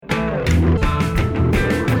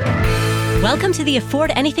Welcome to the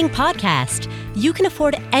Afford Anything podcast. You can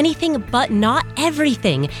afford anything but not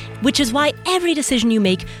everything, which is why every decision you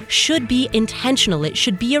make should be intentional. It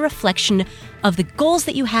should be a reflection of the goals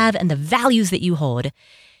that you have and the values that you hold.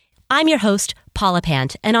 I'm your host, Paula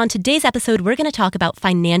Pant, and on today's episode, we're going to talk about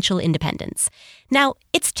financial independence. Now,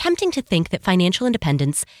 it's tempting to think that financial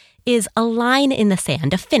independence is a line in the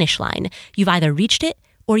sand, a finish line. You've either reached it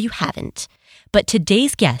or you haven't. But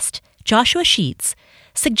today's guest, Joshua Sheets,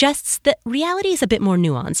 suggests that reality is a bit more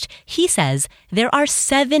nuanced. He says there are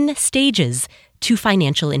 7 stages to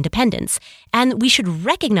financial independence, and we should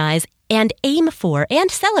recognize and aim for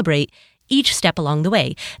and celebrate each step along the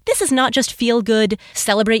way. This is not just feel good,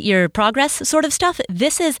 celebrate your progress sort of stuff.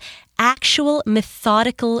 This is actual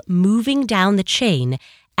methodical moving down the chain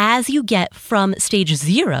as you get from stage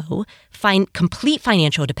 0, complete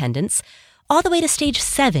financial dependence, all the way to stage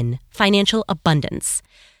 7, financial abundance.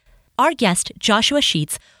 Our guest, Joshua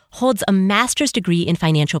Sheets, holds a master's degree in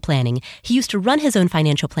financial planning. He used to run his own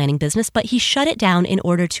financial planning business, but he shut it down in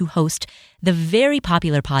order to host the very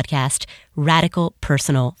popular podcast, Radical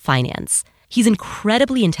Personal Finance. He's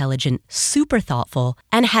incredibly intelligent, super thoughtful,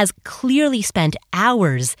 and has clearly spent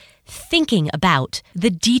hours thinking about the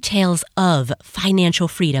details of financial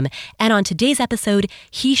freedom. And on today's episode,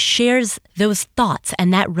 he shares those thoughts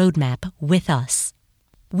and that roadmap with us.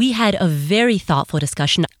 We had a very thoughtful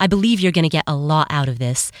discussion. I believe you're going to get a lot out of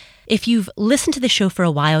this. If you've listened to the show for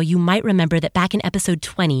a while, you might remember that back in episode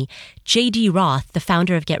 20, J.D. Roth, the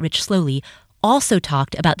founder of Get Rich Slowly, also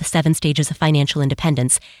talked about the 7 stages of financial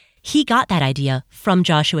independence. He got that idea from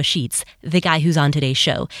Joshua Sheets, the guy who's on today's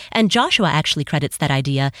show. And Joshua actually credits that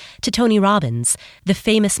idea to Tony Robbins, the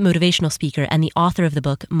famous motivational speaker and the author of the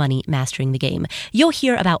book, Money Mastering the Game. You'll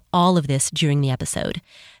hear about all of this during the episode.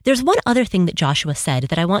 There's one other thing that Joshua said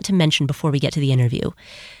that I want to mention before we get to the interview.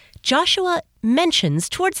 Joshua mentions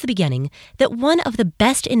towards the beginning that one of the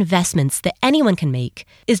best investments that anyone can make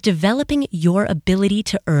is developing your ability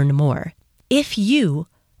to earn more. If you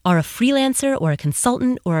are a freelancer or a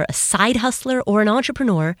consultant or a side hustler or an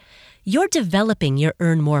entrepreneur, you're developing your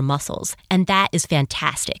earn more muscles, and that is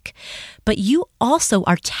fantastic. But you also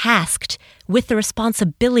are tasked with the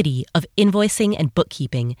responsibility of invoicing and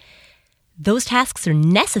bookkeeping. Those tasks are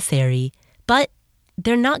necessary, but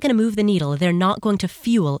they're not going to move the needle. They're not going to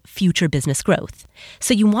fuel future business growth.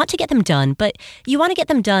 So you want to get them done, but you want to get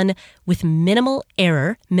them done with minimal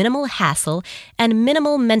error, minimal hassle, and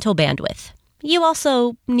minimal mental bandwidth. You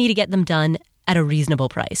also need to get them done at a reasonable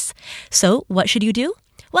price. So what should you do?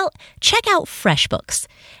 Well, check out FreshBooks.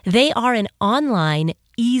 They are an online,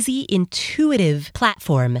 easy, intuitive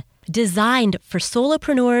platform designed for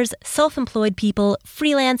solopreneurs, self-employed people,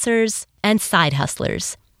 freelancers, and side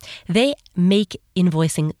hustlers. They make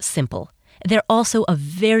invoicing simple. They're also a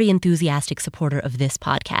very enthusiastic supporter of this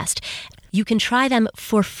podcast. You can try them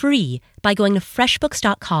for free by going to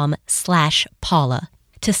freshbooks.com/Paula.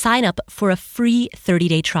 to sign up for a free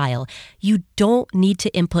 30-day trial. You don't need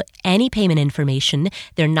to input any payment information.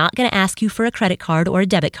 They're not going to ask you for a credit card or a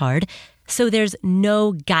debit card. So there's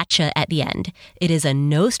no gotcha at the end. It is a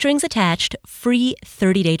no strings attached, free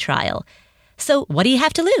 30-day trial. So what do you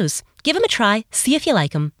have to lose? Give them a try. See if you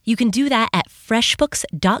like them. You can do that at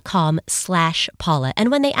freshbooks.com/Paula.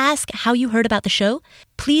 And when they ask how you heard about the show,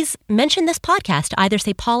 please mention this podcast. Either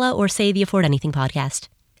say Paula or say the Afford Anything podcast.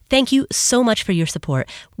 Thank you so much for your support.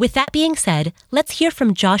 With that being said, let's hear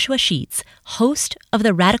from Joshua Sheets, host of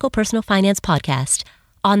the Radical Personal Finance podcast,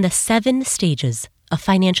 on the 7 stages of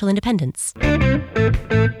financial independence.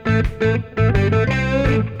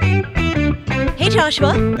 Hey,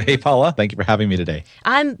 Joshua. Hey, Paula. Thank you for having me today.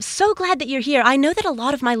 I'm so glad that you're here. I know that a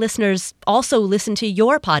lot of my listeners also listen to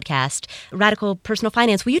your podcast, Radical Personal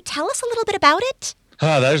Finance. Will you tell us a little bit about it?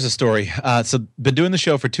 There's a story. So been doing the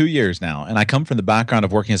show for 2 years now, and I come from the background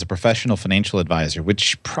of working as a professional financial advisor,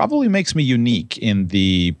 which probably makes me unique in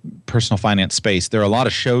the personal finance space. There are a lot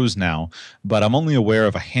of shows now, but I'm only aware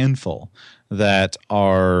of a handful that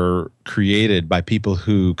are created by people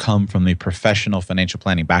who come from the professional financial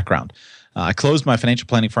planning background. I closed my financial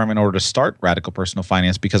planning firm in order to start Radical Personal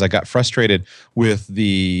Finance because I got frustrated with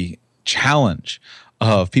the challenge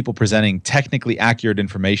of people presenting technically accurate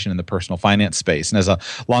information in the personal finance space. And as a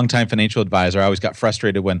longtime financial advisor, I always got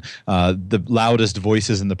frustrated when the loudest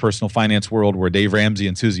voices in the personal finance world were Dave Ramsey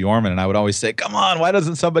and Susie Orman. And I would always say, come on, why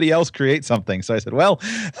doesn't somebody else create something? So I said, well,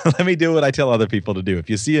 let me do what I tell other people to do. If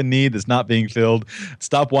you see a need that's not being filled,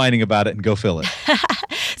 stop whining about it and go fill it.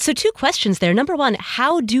 So 2 questions there. Number 1,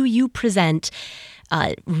 how do you present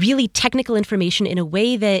really technical information in a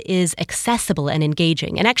way that is accessible and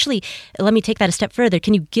engaging? And actually, let me take that a step further.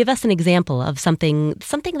 Can you give us an example of something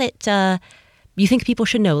that you think people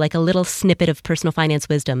should know, like a little snippet of personal finance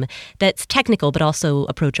wisdom that's technical but also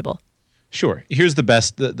approachable? Sure. Here's the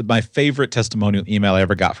best. My favorite testimonial email I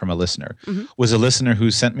ever got from a listener was a listener who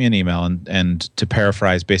sent me an email and to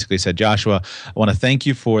paraphrase, basically said, Joshua, I want to thank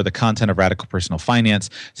you for the content of Radical Personal Finance.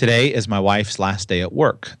 Today is my wife's last day at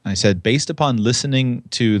work. I said, based upon listening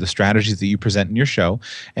to the strategies that you present in your show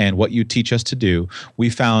and what you teach us to do, we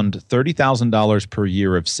found $30,000 per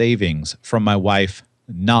year of savings from my wife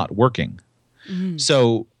not working.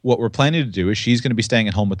 So what we're planning to do is she's going to be staying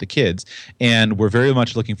at home with the kids, and we're very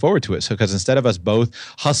much looking forward to it. So because instead of us both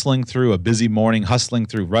hustling through a busy morning, hustling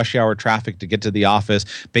through rush hour traffic to get to the office,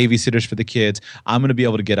 babysitters for the kids, I'm going to be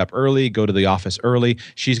able to get up early, go to the office early.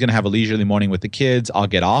 She's going to have a leisurely morning with the kids. I'll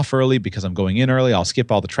get off early because I'm going in early. I'll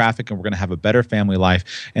skip all the traffic, and we're going to have a better family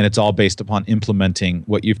life. And it's all based upon implementing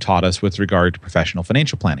what you've taught us with regard to professional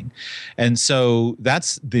financial planning. And so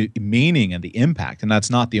that's the meaning and the impact. And that's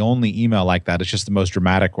not the only email like that. It's just the most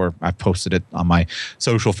dramatic, or I've posted it on my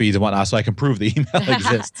social feeds and whatnot so I can prove the email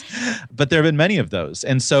exists. But there have been many of those.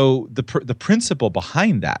 And so the principle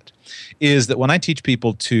behind that is that when I teach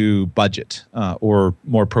people to budget, or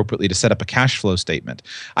more appropriately to set up a cash flow statement,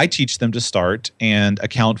 I teach them to start and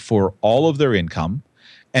account for all of their income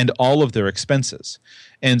and all of their expenses.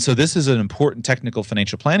 And so this is an important technical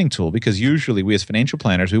financial planning tool because usually we as financial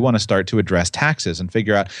planners, we want to start to address taxes and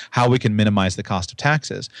figure out how we can minimize the cost of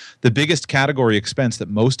taxes. The biggest category expense that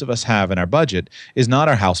most of us have in our budget is not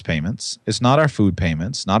our house payments, it's not our food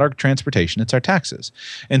payments, not our transportation, it's our taxes.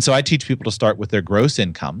 And so I teach people to start with their gross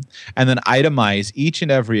income and then itemize each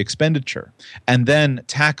and every expenditure and then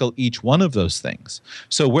tackle each one of those things.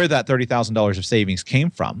 So where that $30,000 of savings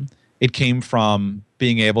came from, it came from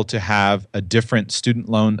being able to have a different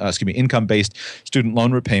income-based student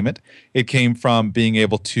loan repayment. It came from being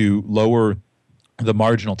able to lower the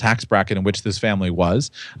marginal tax bracket in which this family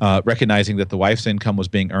was, recognizing that the wife's income was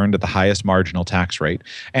being earned at the highest marginal tax rate.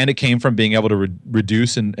 And it came from being able to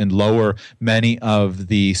reduce and lower many of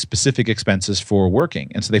the specific expenses for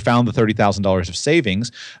working. And so they found the $30,000 of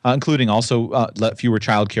savings, including also fewer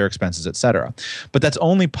childcare expenses, et cetera. But that's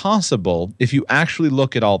only possible if you actually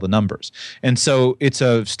look at all the numbers. And so it's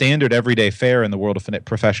a standard everyday fare in the world of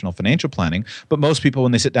professional financial planning. But most people,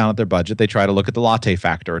 when they sit down at their budget, they try to look at the latte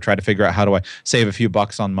factor or try to figure out how do I save a few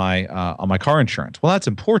bucks on my car insurance. Well, that's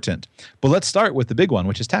important, but let's start with the big one,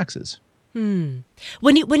 which is taxes. When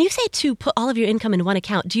you say to put all of your income in one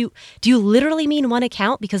account, do you literally mean one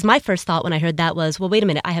account? Because my first thought when I heard that was, well, wait a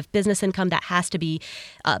minute, I have business income that has to be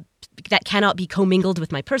that cannot be commingled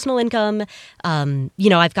with my personal income.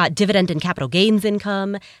 I've got dividend and capital gains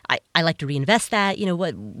income. I like to reinvest that.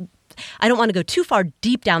 I don't want to go too far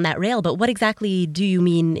deep down that rail, but what exactly do you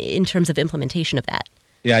mean in terms of implementation of that?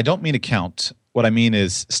 Yeah, I don't mean account. What I mean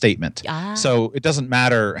is statement. So it doesn't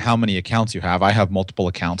matter how many accounts you have. I have multiple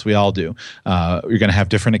accounts. We all do. You're going to have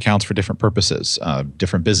different accounts for different purposes,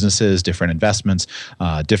 different businesses, different investments,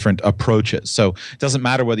 different approaches. So it doesn't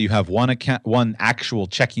matter whether you have one actual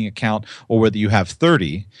checking account or whether you have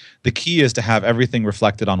 30. The key is to have everything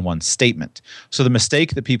reflected on one statement. So the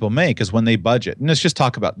mistake that people make is when they budget, and let's just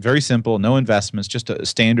talk about very simple, no investments, just a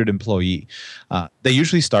standard employee. They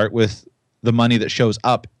usually start with the money that shows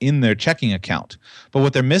up in their checking account. But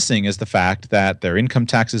what they're missing is the fact that their income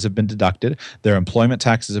taxes have been deducted, their employment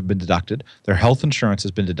taxes have been deducted, their health insurance has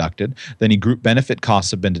been deducted, any group benefit costs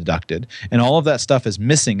have been deducted, and all of that stuff is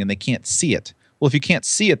missing and they can't see it. Well, if you can't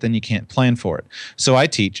see it, then you can't plan for it. So I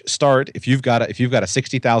teach, start, if you've got a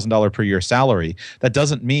 $60,000 per year salary, that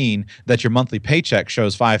doesn't mean that your monthly paycheck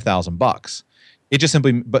shows $5,000. It just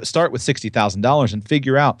but start with $60,000 and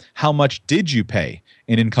figure out how much did you pay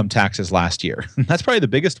in income taxes last year. That's probably the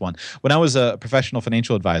biggest one. When I was a professional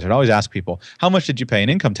financial advisor, I'd always ask people, how much did you pay in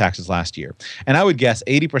income taxes last year? And I would guess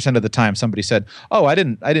 80% of the time somebody said, oh, I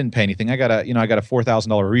didn't pay anything. I got a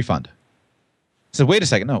 $4,000 refund. So wait a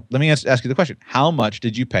second. No, let me ask you the question. How much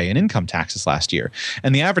did you pay in income taxes last year?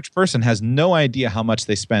 And the average person has no idea how much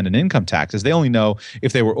they spend in income taxes. They only know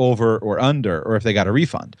if they were over or under or if they got a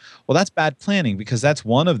refund. Well, that's bad planning because that's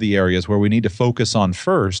one of the areas where we need to focus on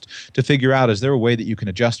first to figure out, is there a way that you can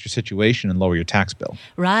adjust your situation and lower your tax bill?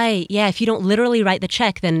 Right. Yeah. If you don't literally write the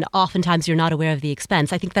check, then oftentimes you're not aware of the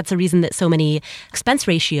expense. I think that's a reason that so many expense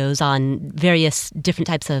ratios on various different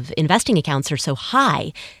types of investing accounts are so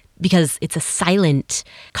high. Because it's a silent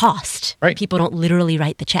cost. Right. People don't literally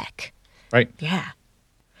write the check. Right. Yeah.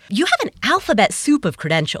 You have an alphabet soup of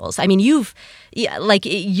credentials. I mean,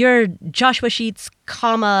 you're Joshua Sheets,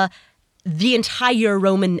 the entire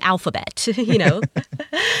Roman alphabet,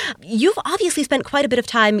 You've obviously spent quite a bit of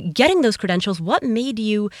time getting those credentials. What made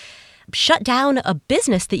you shut down a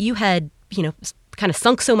business that you had, kind of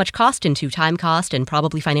sunk so much cost into, time cost and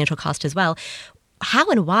probably financial cost as well. How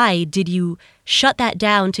and why did you shut that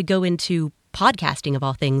down to go into podcasting of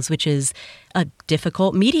all things, which is a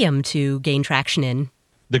difficult medium to gain traction in?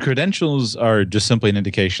 The credentials are just simply an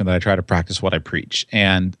indication that I try to practice what I preach.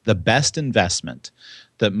 And the best investment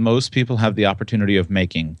that most people have the opportunity of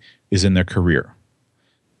making is in their career.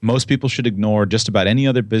 Most people should ignore just about any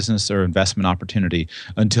other business or investment opportunity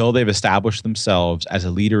until they've established themselves as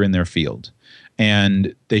a leader in their field.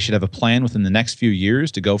 And they should have a plan within the next few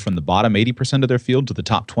years to go from the bottom 80% of their field to the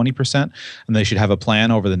top 20%. And they should have a plan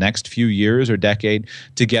over the next few years or decade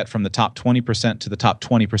to get from the top 20% to the top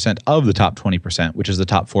 20% of the top 20%, which is the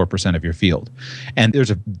top 4% of your field. And there's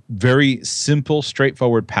a very simple,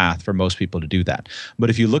 straightforward path for most people to do that. But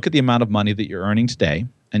if you look at the amount of money that you're earning today,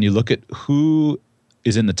 and you look at who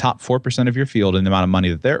is in the top 4% of your field and the amount of money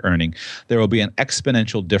that they're earning, there will be an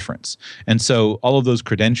exponential difference. And so all of those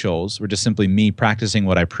credentials were just simply me practicing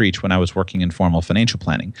what I preach when I was working in formal financial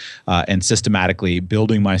planning and systematically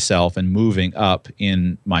building myself and moving up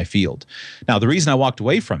in my field. Now, the reason I walked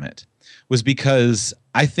away from it was because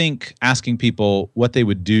I think asking people what they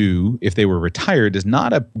would do if they were retired is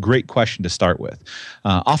not a great question to start with.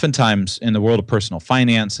 Oftentimes in the world of personal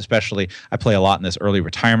finance, especially, I play a lot in this early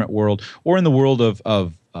retirement world, or in the world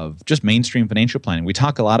of just mainstream financial planning. We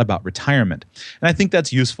talk a lot about retirement, and I think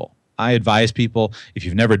that's useful. I advise people, if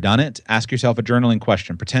you've never done it, ask yourself a journaling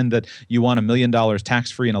question. Pretend that you won $1 million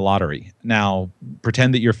tax-free in a lottery. Now,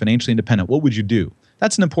 pretend that you're financially independent. What would you do?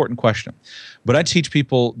 That's an important question. But I teach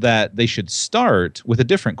people that they should start with a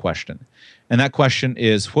different question. And that question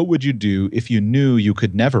is, what would you do if you knew you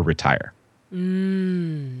could never retire?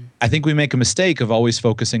 I think we make a mistake of always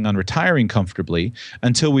focusing on retiring comfortably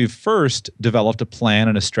until we've first developed a plan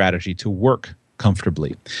and a strategy to work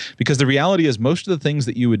comfortably. Because the reality is most of the things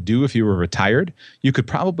that you would do if you were retired, you could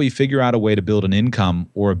probably figure out a way to build an income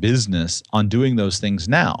or a business on doing those things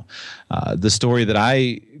now. The story that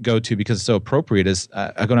I go to because it's so appropriate is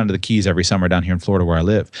I go down to the Keys every summer down here in Florida where I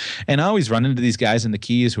live. And I always run into these guys in the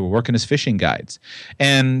Keys who are working as fishing guides.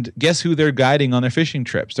 And guess who they're guiding on their fishing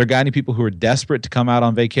trips? They're guiding people who are desperate to come out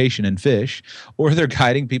on vacation and fish, or they're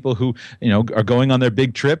guiding people who, are going on their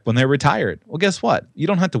big trip when they're retired. Well, guess what? You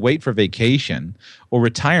don't have to wait for vacation or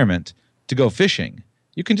retirement to go fishing.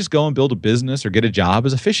 You can just go and build a business or get a job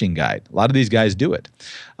as a fishing guide. A lot of these guys do it.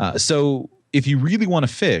 So if you really want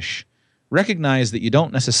to fish, recognize that you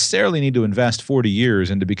don't necessarily need to invest 40 years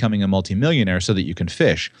into becoming a multimillionaire so that you can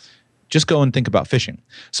fish. Just go and think about fishing.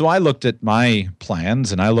 So I looked at my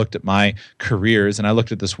plans and I looked at my careers and I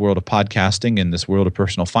looked at this world of podcasting and this world of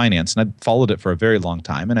personal finance, and I followed it for a very long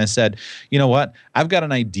time. And I said, you know what? I've got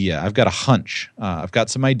an idea. I've got a hunch. I've got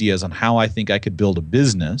some ideas on how I think I could build a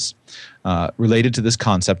business related to this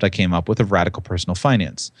concept I came up with of radical personal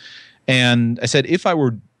finance. And I said, if I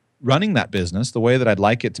were running that business the way that I'd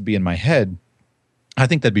like it to be in my head, I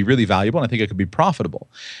think that'd be really valuable, and I think it could be profitable.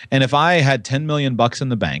 And if I had $10 million in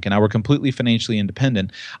the bank and I were completely financially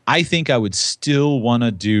independent, I think I would still want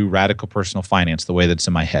to do radical personal finance the way that's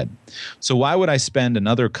in my head. So why would I spend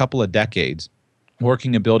another couple of decades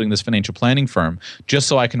working and building this financial planning firm just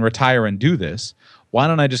so I can retire and do this? Why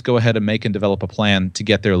don't I just go ahead and make and develop a plan to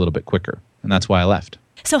get there a little bit quicker? And that's why I left.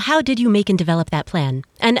 So how did you make and develop that plan?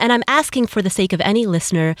 And I'm asking for the sake of any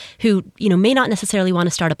listener who, may not necessarily want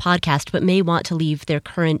to start a podcast, but may want to leave their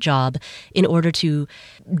current job in order to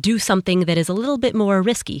do something that is a little bit more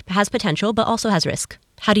risky, has potential, but also has risk.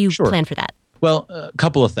 How do you plan for that? Well, a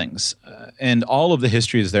couple of things. And all of the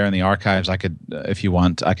history is there in the archives. I could, if you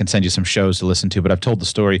want, I can send you some shows to listen to, but I've told the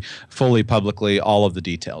story fully, publicly, all of the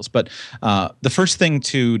details. But the first thing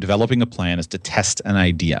to developing a plan is to test an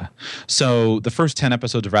idea. So the first 10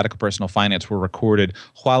 episodes of Radical Personal Finance were recorded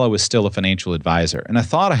while I was still a financial advisor. And I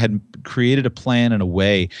thought I had created a plan in a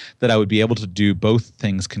way that I would be able to do both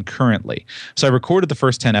things concurrently. So I recorded the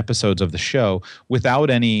first 10 episodes of the show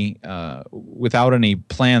without any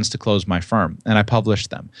plans to close my firm. And I published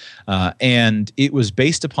them. And it was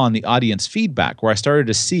based upon the audience feedback where I started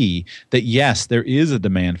to see that, yes, there is a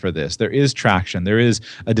demand for this. There is traction. There is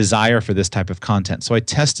a desire for this type of content. So I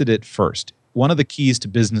tested it first. One of the keys to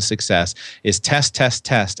business success is test,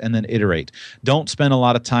 and then iterate. Don't spend a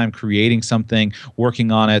lot of time creating something,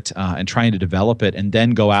 working on it, and trying to develop it, and then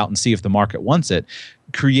go out and see if the market wants it.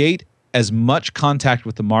 Create as much contact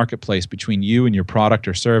with the marketplace between you and your product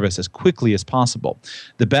or service as quickly as possible.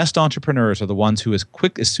 The best entrepreneurs are the ones who, as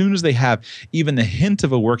soon as they have even the hint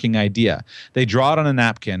of a working idea, they draw it on a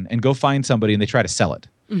napkin and go find somebody and they try to sell it.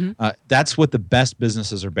 Mm-hmm. That's what the best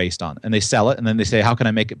businesses are based on. And they sell it, and then they say, how can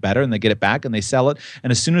I make it better? And they get it back and they sell it.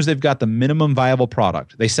 And as soon as they've got the minimum viable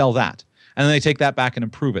product, they sell that. and then they take that back and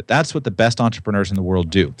improve it. That's what the best entrepreneurs in the world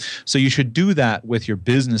do. So you should do that with your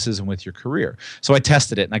businesses and with your career. So I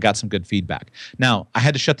tested it and I got some good feedback. Now, I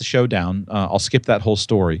had to shut the show down. I'll skip that whole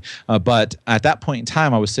story. But at that point in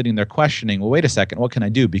time, I was sitting there questioning, well, wait a second, what can I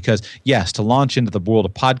do? Because yes, to launch into the world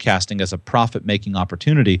of podcasting as a profit-making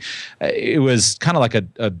opportunity, it was kind of like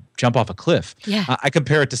a jump off a cliff. Yeah. I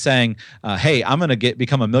compare it to saying, hey, I'm going to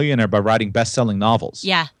become a millionaire by writing best-selling novels.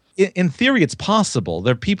 Yeah. In theory, it's possible.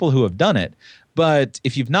 There are people who have done it. But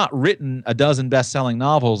if you've not written a dozen best-selling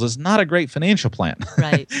novels, it's not a great financial plan.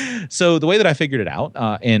 Right. So the way that I figured it out,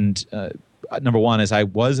 number one is I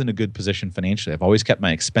was in a good position financially. I've always kept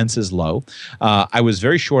my expenses low. I was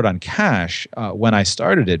very short on cash when I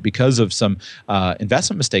started it because of some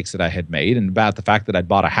investment mistakes that I had made, and about the fact that I'd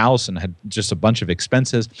bought a house and had just a bunch of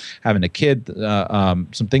expenses, having a kid,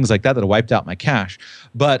 some things like that wiped out my cash.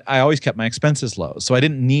 But I always kept my expenses low. So I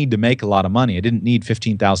didn't need to make a lot of money. I didn't need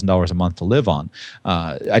 $15,000 a month to live on.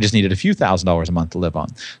 I just needed a few $1,000s a month to live on.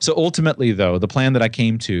 So ultimately, though, the plan that I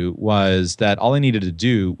came to was that all I needed to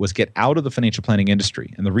do was get out of the financial planning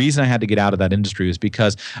industry. And the reason I had to get out of that industry was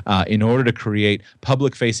because in order to create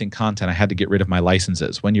public-facing content, I had to get rid of my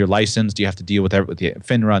licenses. When you're licensed, you have to deal with the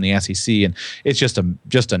FINRA and the SEC, and it's just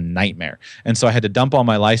a nightmare. And so I had to dump all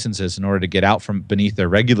my licenses in order to get out from beneath their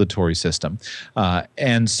regulatory system.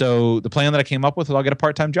 And so the plan that I came up with was I'll get a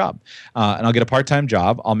part-time job. And I'll get a part-time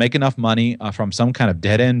job. I'll make enough money from some kind of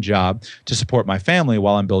dead-end job to support my family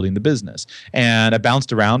while I'm building the business. And I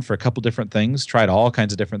bounced around for a couple different things, tried all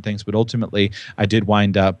kinds of different things, but ultimately I did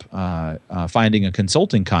wind up finding a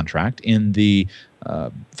consulting contract in the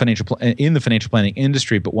financial planning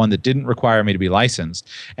industry, but one that didn't require me to be licensed,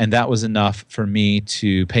 and that was enough for me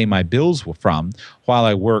to pay my bills from while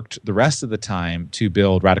I worked the rest of the time to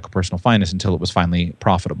build Radical Personal Finance until it was finally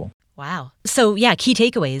profitable. Wow. So yeah, key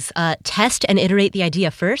takeaways: test and iterate the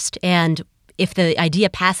idea first, and if the idea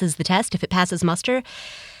passes the test, if it passes muster,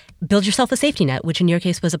 build yourself a safety net, which in your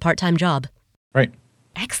case was a part-time job. Right.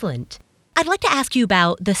 Excellent. I'd like to ask you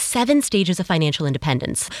about the 7 stages of financial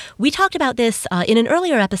independence. We talked about this in an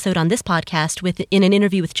earlier episode on this podcast in an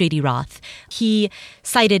interview with J.D. Roth. He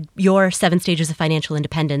cited your 7 stages of financial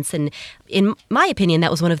independence, and in my opinion, that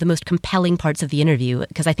was one of the most compelling parts of the interview,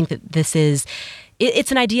 because I think that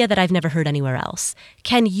it's an idea that I've never heard anywhere else.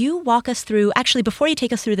 Can you walk us through, actually, before you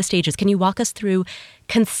take us through the stages, can you walk us through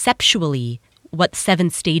conceptually what 7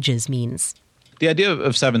 stages means? The idea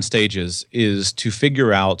of 7 stages is to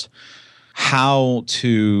figure out how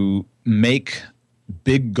to make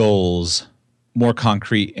big goals more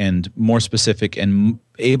concrete and more specific and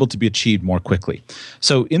able to be achieved more quickly.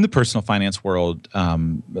 So in the personal finance world,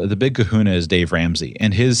 the big kahuna is Dave Ramsey,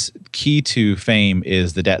 and his key to fame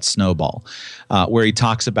is the debt snowball, where he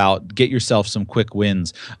talks about get yourself some quick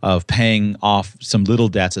wins of paying off some little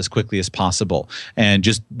debts as quickly as possible and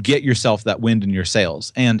just get yourself that wind in your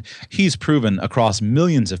sails. And he's proven across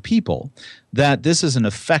millions of people that this is an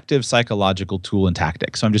effective psychological tool and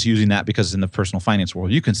tactic. So I'm just using that because in the personal finance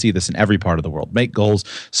world, you can see this in every part of the world. Make goals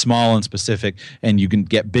small and specific, and you can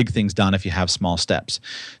get big things done if you have small steps.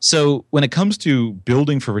 So when it comes to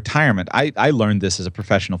building for retirement, I learned this as a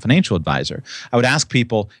professional financial advisor. I would ask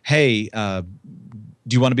people, hey, do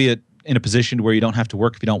you want to be in a position where you don't have to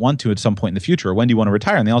work if you don't want to at some point in the future? Or when do you want to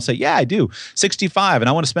retire? And they all say, yeah, I do. 65, and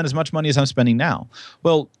I want to spend as much money as I'm spending now.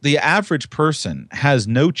 Well, the average person has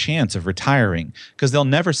no chance of retiring because they'll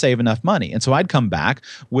never save enough money. And so I'd come back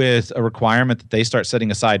with a requirement that they start setting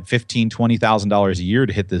aside $15,000, $20,000 a year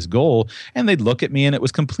to hit this goal, and they'd look at me and it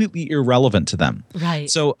was completely irrelevant to them. Right.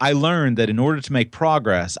 So I learned that in order to make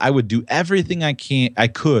progress, I would do everything I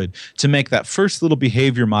could to make that first little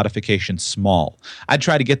behavior modification small. I'd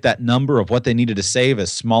try to get that number of what they needed to save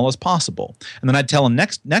as small as possible. And then I'd tell them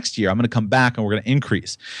next year, I'm going to come back and we're going to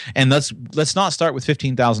increase. And let's not start with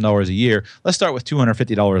 $15,000 a year. Let's start with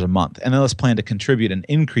 $250 a month. And then let's plan to contribute and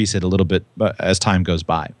increase it a little bit as time goes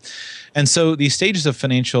by. And so these stages of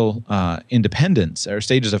financial independence or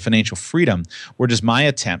stages of financial freedom were just my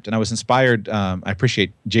attempt. And I was inspired. I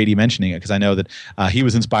appreciate JD mentioning it because I know that he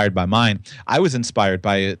was inspired by mine. I was inspired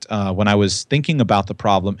by it when I was thinking about the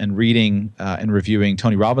problem and reading and reviewing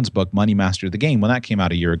Tony Robbins' book, Money Mastered the Game, when that came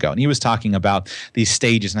out a year ago. And he was talking about these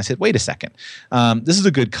stages. And I said, wait a second. This is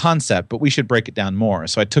a good concept, but we should break it down more.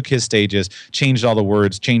 So I took his stages, changed all the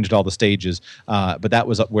words, changed all the stages. But that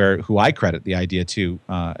was who I credit the idea to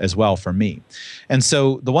as well for me. And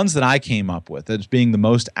so the ones that I came up with as being the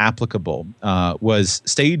most applicable was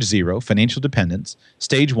stage 0, financial dependence,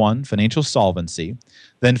 stage 1, financial solvency,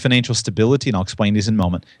 then financial stability, and I'll explain these in a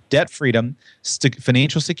moment, debt freedom,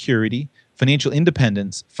 financial security, financial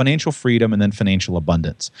independence, financial freedom, and then financial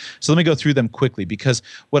abundance. So let me go through them quickly, because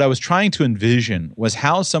what I was trying to envision was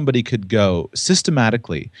how somebody could go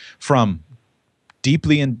systematically from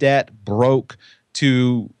deeply in debt, broke,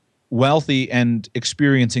 to wealthy and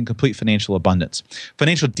experiencing complete financial abundance.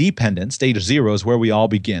 Financial dependence, stage 0, is where we all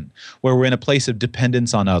begin, where we're in a place of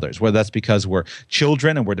dependence on others, whether that's because we're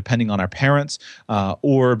children and we're depending on our parents,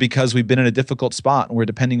 or because we've been in a difficult spot and we're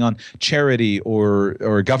depending on charity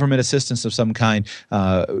or government assistance of some kind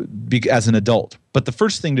as an adult. But the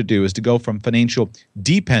first thing to do is to go from financial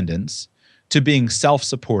dependence to being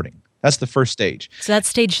self-supporting. That's the first stage. So that's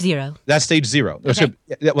stage 0. That's stage 0. Okay.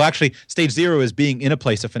 Well, actually, stage 0 is being in a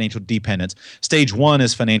place of financial dependence. Stage 1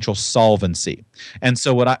 is financial solvency. And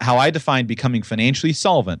so how I define becoming financially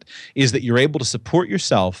solvent is that you're able to support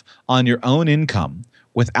yourself on your own income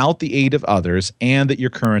without the aid of others, and that you're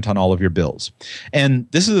current on all of your bills.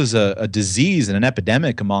 And this is a disease and an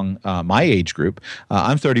epidemic among my age group.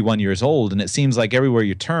 I'm 31 years old, and it seems like everywhere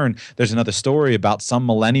you turn, there's another story about some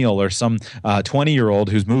millennial or some 20-year-old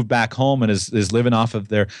who's moved back home and is living off of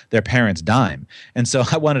their parents' dime. And so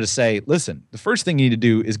I wanted to say, listen, the first thing you need to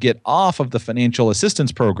do is get off of the financial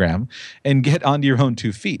assistance program and get onto your own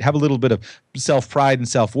 2 feet. Have a little bit of self-pride and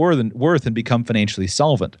self-worth and become financially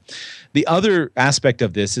solvent. The other aspect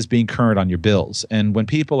of this is being current on your bills. And when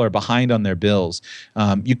people are behind on their bills,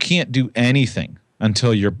 you can't do anything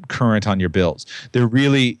until you're current on your bills. There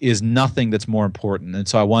really is nothing that's more important. And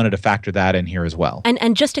so I wanted to factor that in here as well.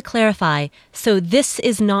 And just to clarify, so this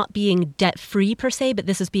is not being debt-free per se, but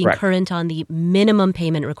this is being current on the minimum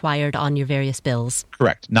payment required on your various bills.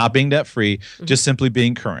 Correct. Not being debt-free, just simply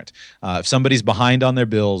being current. If somebody's behind on their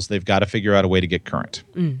bills, they've got to figure out a way to get current.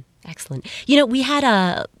 Excellent. You know, we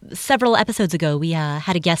had several episodes ago, we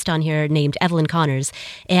had a guest on here named Evelyn Connors,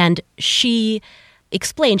 and she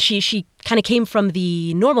explained, she kind of came from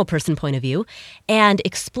the normal person point of view and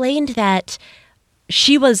explained that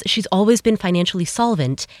she's always been financially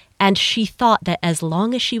solvent, and she thought that as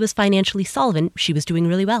long as she was financially solvent, she was doing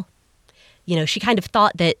really well. You know, she kind of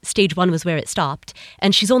thought that stage 1 was where it stopped,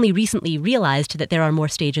 and she's only recently realized that there are more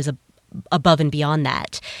stages above and beyond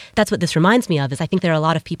that. That's what this reminds me of, is I think there are a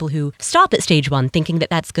lot of people who stop at stage 1 thinking that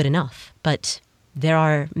that's good enough, but there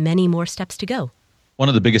are many more steps to go. One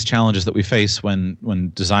of the biggest challenges that we face when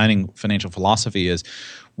designing financial philosophy is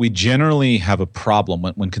we generally have a problem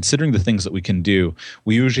when considering the things that we can do.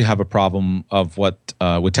 We usually have a problem of what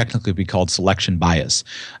would technically be called selection bias,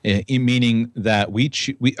 meaning that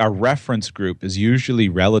our reference group is usually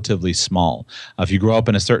relatively small. If you grow up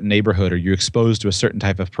in a certain neighborhood or you're exposed to a certain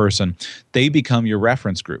type of person, they become your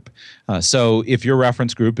reference group. So if your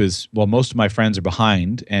reference group is, well, most of my friends are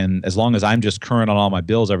behind, and as long as I'm just current on all my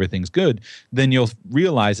bills, everything's good, then you'll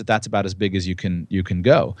realize that that's about as big as you can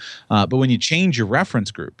go. But when you change your reference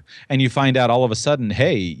group and you find out all of a sudden,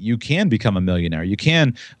 hey, you can become a millionaire, you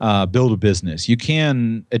can build a business, you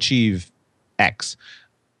can achieve X,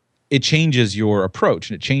 it changes your approach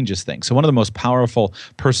and it changes things. So one of the most powerful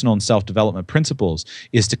personal and self-development principles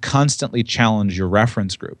is to constantly challenge your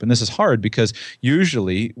reference group. And this is hard because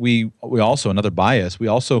usually we also, another bias, we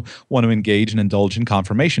also want to engage and indulge in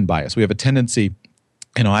confirmation bias. We have a tendency,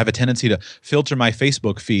 I have a tendency to filter my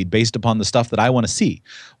Facebook feed based upon the stuff that I want to see.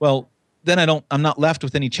 Well, then I'm not left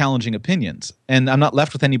with any challenging opinions, and I'm not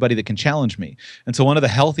left with anybody that can challenge me. And so one of the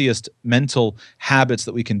healthiest mental habits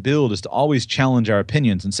that we can build is to always challenge our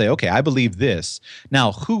opinions and say, okay, I believe this.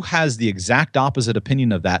 Now, who has the exact opposite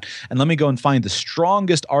opinion of that? And let me go and find the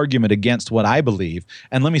strongest argument against what I believe,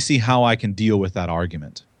 and let me see how I can deal with that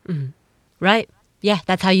argument. Mm-hmm. Right. Yeah,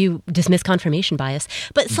 that's how you dismiss confirmation bias.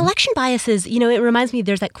 But selection bias is, it reminds me,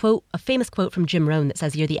 there's that quote, a famous quote from Jim Rohn that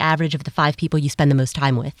says, you're the average of the 5 people you spend the most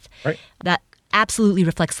time with. Right. That absolutely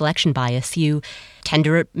reflects selection bias. You tend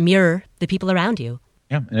to mirror the people around you.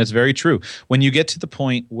 Yeah, and it's very true. When you get to the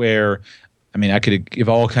point where, I could give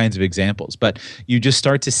all kinds of examples, but you just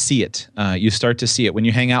start to see it. You start to see it. When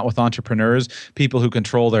you hang out with entrepreneurs, people who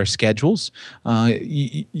control their schedules,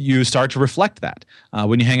 you start to reflect that.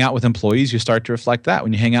 When you hang out with employees, you start to reflect that.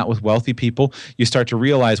 When you hang out with wealthy people, you start to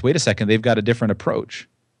realize, wait a second, they've got a different approach.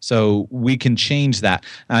 So we can change that.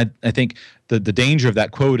 I think the danger of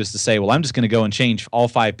that quote is to say, well, I'm just going to go and change all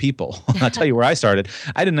 5 people. I'll tell you where I started.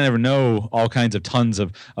 I didn't ever know all kinds of tons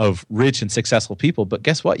of rich and successful people, but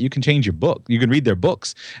guess what? You can change your book. You can read their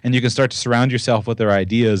books, and you can start to surround yourself with their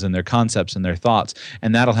ideas and their concepts and their thoughts,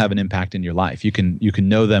 and that'll have an impact in your life. You can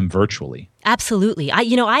know them virtually. Absolutely.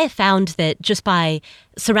 I have found that just by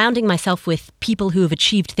surrounding myself with people who have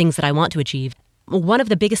achieved things that I want to achieve, one of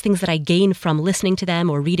the biggest things that I gain from listening to them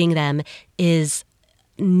or reading them is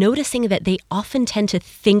noticing that they often tend to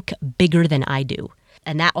think bigger than I do.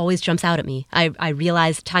 And that always jumps out at me. I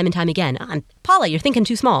realize time and time again, Paula, you're thinking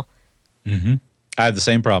too small. Mm-hmm. I have the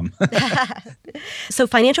same problem. So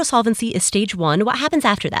financial solvency is stage 1. What happens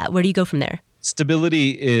after that? Where do you go from there?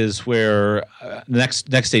 Stability is where the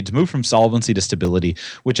next stage, to move from solvency to stability,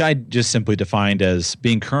 which I just simply defined as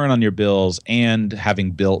being current on your bills and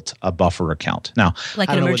having built a buffer account. Now, like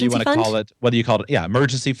I don't an know whether you want to call it,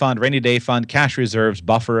 emergency fund, rainy day fund, cash reserves,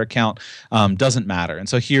 buffer account, doesn't matter. And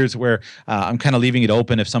so here's where I'm kind of leaving it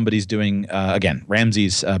open if somebody's doing, again,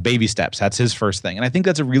 Ramsey's baby steps. That's his first thing. And I think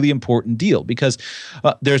that's a really important deal because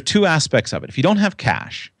there's two aspects of it. If you don't have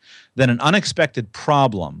cash, then an unexpected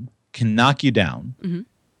problem can knock you down,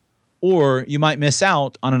 or you might miss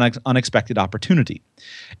out on an unexpected opportunity.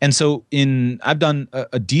 And so I've done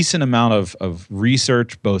a decent amount of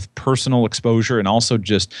research, both personal exposure and also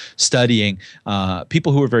just studying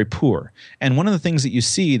people who are very poor. And one of the things that you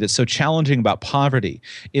see that's so challenging about poverty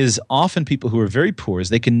is often people who are very poor is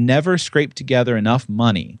they can never scrape together enough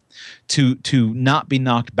money to not be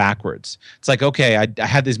knocked backwards. It's like, okay, I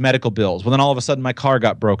had these medical bills. Well, then all of a sudden my car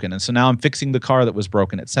got broken. And so now I'm fixing the car that was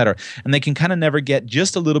broken, et cetera. And they can kind of never get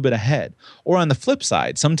just a little bit ahead. Or on the flip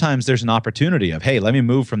side, sometimes there's an opportunity of, hey, let me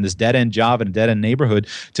move from this dead-end job in a dead-end neighborhood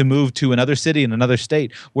to move to another city in another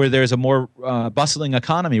state where there's a more bustling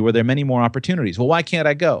economy, where there are many more opportunities. Well, why can't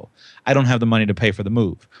I go? I don't have the money to pay for the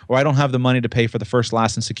move, or I don't have the money to pay for the first,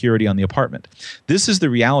 last, and security on the apartment. This is the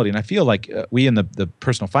reality, and I feel like we in the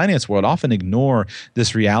personal finance world often ignore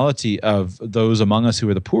this reality of those among us who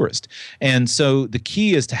are the poorest. And so the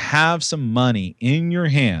key is to have some money in your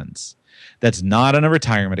hands that's not in a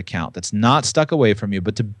retirement account, that's not stuck away from you,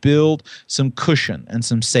 but to build some cushion and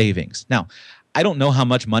some savings. Now, I don't know how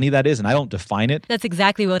much money that is, and I don't define it. That's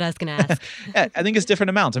exactly what I was going to ask. I think it's different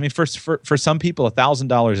amounts. I mean, for some people,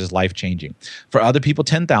 $1,000 is life-changing. For other people,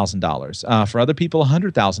 $10,000. For other people,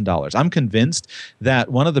 $100,000. I'm convinced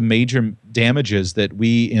that one of the major damages that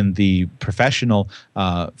we in the professional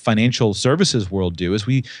financial services world do is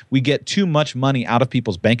we get too much money out of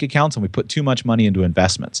people's bank accounts and we put too much money into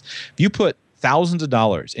investments. If you put thousands of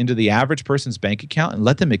dollars into the average person's bank account and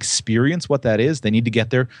let them experience what that is, they need to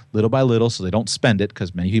get there little by little so they don't spend it,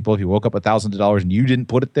 because many people, if you woke up with thousands of dollars and you didn't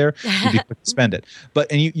put it there, you'd be quick to spend it.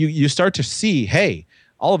 And you start to see, hey,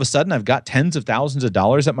 all of a sudden I've got tens of thousands of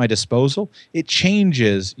dollars at my disposal. It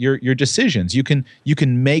changes your decisions. You can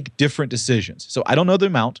make different decisions. So I don't know the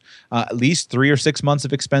amount, at least 3 or 6 months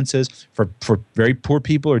of expenses for very poor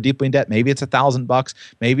people or deeply in debt. Maybe it's $1,000,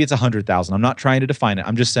 maybe it's $100,000. I'm not trying to define it.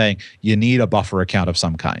 I'm just saying you need a buffer account of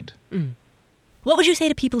some kind. What would you say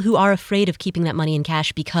to people who are afraid of keeping that money in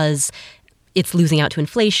cash because it's losing out to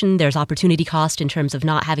inflation, there's opportunity cost in terms of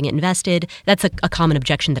not having it invested? That's a common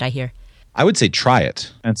objection that I hear. I would say try it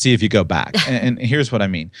and see if you go back. And here's what I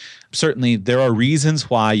mean. Certainly, there are reasons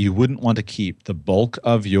why you wouldn't want to keep the bulk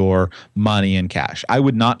of your money in cash. I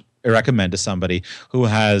would not recommend to somebody who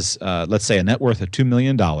has, let's say, a net worth of $2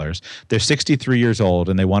 million, they're 63 years old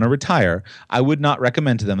and they want to retire. I would not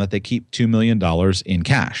recommend to them that they keep $2 million in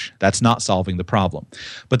cash. That's not solving the problem.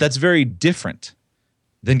 But that's very different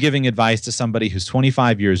than giving advice to somebody who's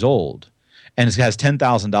 25 years old and has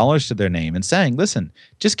 $10,000 to their name and saying, listen,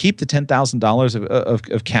 just keep the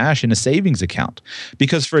 $10,000 of cash in a savings account.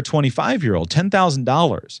 Because for a 25-year-old,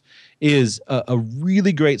 $10,000 is a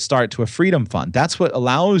really great start to a freedom fund. That's what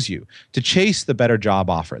allows you to chase the better job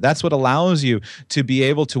offer. That's what allows you to be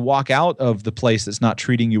able to walk out of the place that's not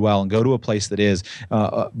treating you well and go to a place that is,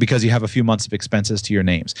 because you have a few months of expenses to your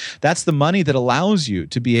names. That's the money that allows you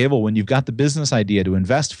to be able, when you've got the business idea, to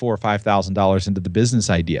invest $4,000 or $5,000 into the business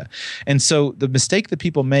idea. And so the mistake that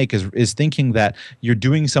people make is thinking that you're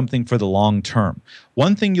doing something for the long term.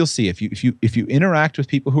 One thing you'll see if you interact with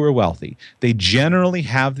people who are wealthy, they generally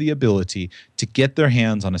have the ability to get their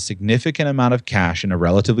hands on a significant amount of cash in a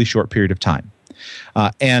relatively short period of time.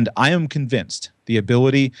 And I am convinced the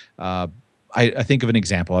ability, I think of an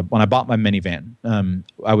example. When I bought my minivan,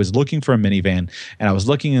 I was looking for a minivan, and I was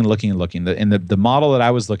looking and looking and looking. And the model that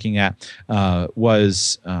I was looking at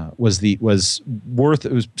was selling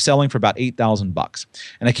for about $8,000.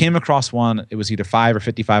 And I came across one. It was either $500 or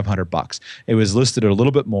 $5,500. It was listed at a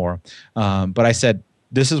little bit more, but I said,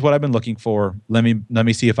 this is what I've been looking for. Let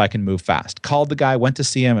me see if I can move fast. Called the guy, went to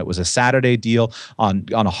see him. It was a Saturday deal on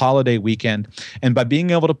a holiday weekend. And by being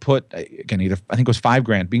able to put, again, I think it was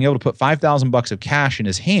 $5,000, being able to put $5,000 of cash in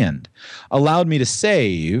his hand allowed me to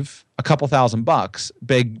save a couple $1,000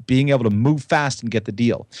 by being able to move fast and get the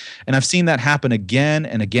deal. And I've seen that happen again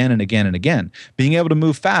and again and again and again. Being able to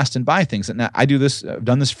move fast and buy things. And I do this, I've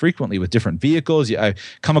done this frequently with different vehicles. I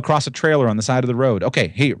come across a trailer on the side of the road. Okay,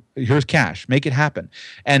 here's cash. Make it happen.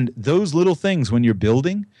 And those little things when you're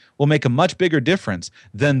building will make a much bigger difference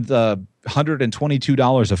than the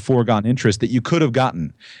 $122 of foregone interest that you could have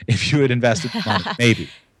gotten if you had invested money, maybe.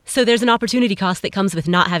 So there's an opportunity cost that comes with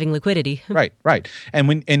not having liquidity. Right. And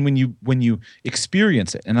when you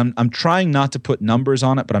experience it, and I'm trying not to put numbers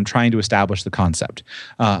on it, but I'm trying to establish the concept.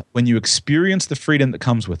 When you experience the freedom that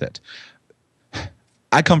comes with it,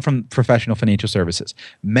 I come from professional financial services.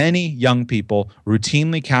 Many young people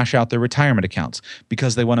routinely cash out their retirement accounts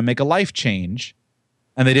because they want to make a life change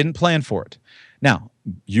and they didn't plan for it. Now,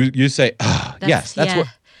 you say, yes, that's what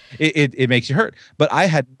it makes you hurt. But I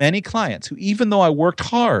had many clients who, even though I worked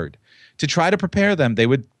hard to try to prepare them, they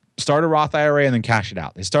would start a Roth IRA and then cash it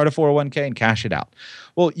out. They start a 401k and cash it out.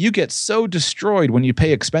 Well, you get so destroyed when you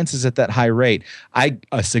pay expenses at that high rate.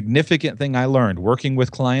 A significant thing I learned working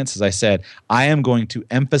with clients is I said, I am going to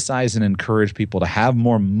emphasize and encourage people to have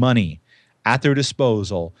more money at their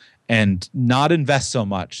disposal and not invest so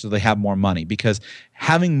much so they have more money, because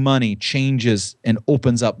having money changes and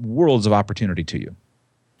opens up worlds of opportunity to you.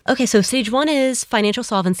 Okay, so stage 1 is financial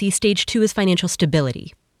solvency. Stage 2 is financial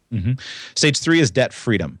stability. Mm-hmm. Stage 3 is debt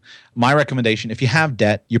freedom. My recommendation, if you have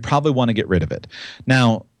debt, you probably want to get rid of it.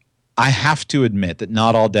 Now, I have to admit that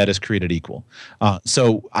not all debt is created equal.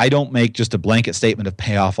 So I don't make just a blanket statement of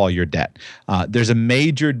pay off all your debt. There's a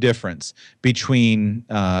major difference between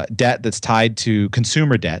debt that's tied to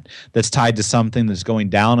consumer debt, that's tied to something that's going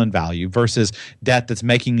down in value, versus debt that's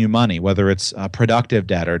making you money, whether it's productive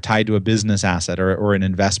debt or tied to a business asset or an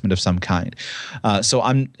investment of some kind.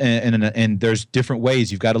 And there's different ways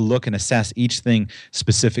you've got to look and assess each thing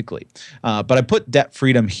specifically. But I put debt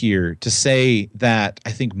freedom here to say that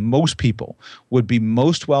I think most people would be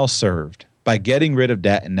most well served by getting rid of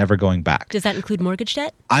debt and never going back. Does that include mortgage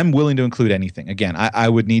debt? I'm willing to include anything. Again, I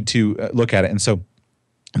would need to look at it. And so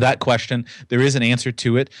that question, there is an answer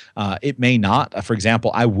to it. It may not. For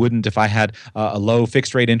example, I wouldn't, if I had a low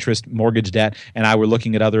fixed rate interest mortgage debt and I were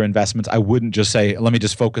looking at other investments, I wouldn't just say, let me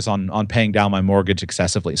just focus on paying down my mortgage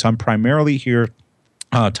excessively. So I'm primarily here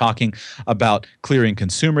talking about clearing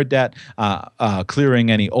consumer debt,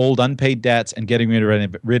 clearing any old unpaid debts, and getting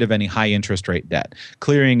rid of any high interest rate debt,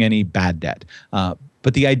 clearing any bad debt.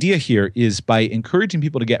 But the idea here is by encouraging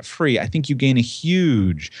people to get free, I think you gain a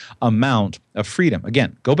huge amount of freedom.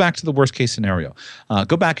 Again, go back to the worst case scenario.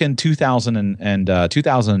 Go back in 2000 and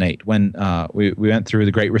 2008 when we went through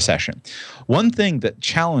the Great Recession. One thing that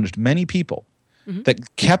challenged many people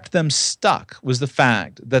that kept them stuck was the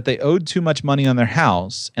fact that they owed too much money on their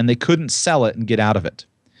house and they couldn't sell it and get out of it.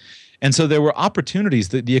 And so there were opportunities.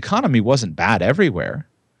 The economy wasn't bad everywhere.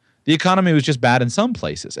 The economy was just bad in some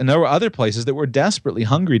places, and there were other places that were desperately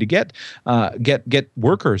hungry to get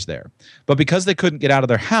workers there. But because they couldn't get out of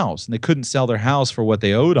their house and they couldn't sell their house for what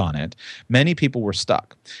they owed on it, many people were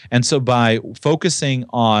stuck. And so by focusing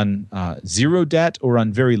on zero debt or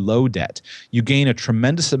on very low debt, you gain a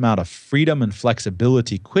tremendous amount of freedom and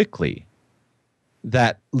flexibility quickly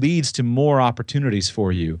that leads to more opportunities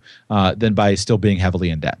for you than by still being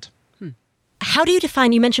heavily in debt. How do you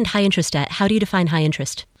define, you mentioned high interest debt. How do you define high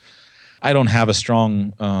interest? I don't have a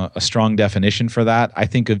strong definition for that. I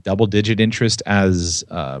think of double-digit interest as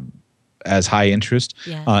high interest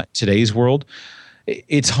today's world.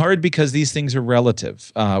 It's hard because these things are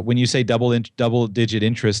relative. When you say double-digit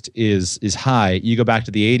interest is high, you go back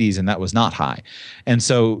to the 80s and that was not high. And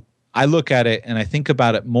so I look at it and I think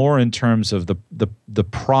about it more in terms of the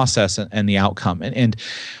process and the outcome. And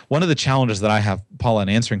one of the challenges that I have, Paula, in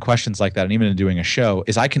answering questions like that and even in doing a show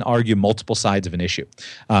is I can argue multiple sides of an issue.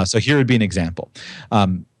 So here would be an example.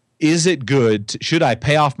 Is it good? Should I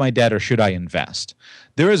pay off my debt or should I invest?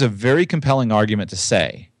 There is a very compelling argument to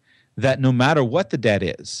say that no matter what the debt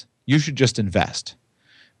is, you should just invest.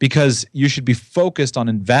 Because you should be focused on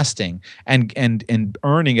investing and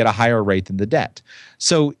earning at a higher rate than the debt.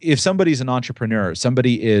 So if somebody's an entrepreneur,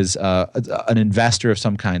 somebody is an investor of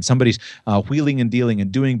some kind, somebody's wheeling and dealing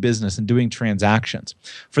and doing business and doing transactions,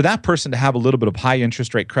 for that person to have a little bit of high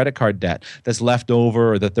interest rate credit card debt that's left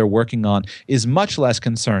over or that they're working on is much less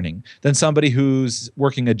concerning than somebody who's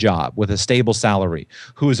working a job with a stable salary,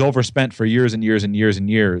 who is overspent for years and years and years and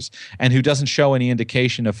years, and who doesn't show any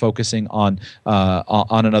indication of focusing on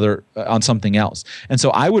an on something else. And so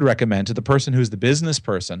I would recommend to the person who's the business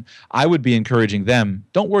person, I would be encouraging them,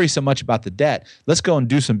 don't worry so much about the debt. Let's go and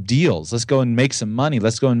do some deals. Let's go and make some money.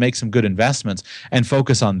 Let's go and make some good investments and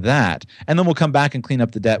focus on that. And then we'll come back and clean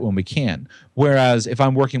up the debt when we can. Whereas if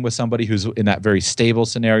I'm working with somebody who's in that very stable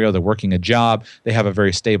scenario, they're working a job, they have a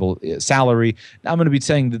very stable salary, I'm going to be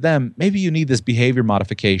saying to them, maybe you need this behavior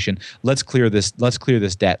modification. Let's clear this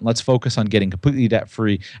debt. Let's focus on getting completely debt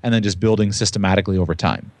free and then just building systematically over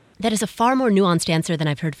time. That is a far more nuanced answer than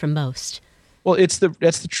I've heard from most. Well, that's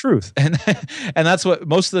the truth, and that's what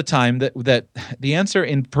most of the time that the answer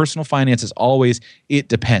in personal finance is always it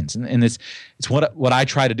depends, and it's what I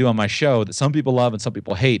try to do on my show that some people love and some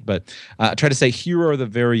people hate, but I try to say here are the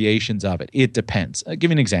variations of it. It depends. I'll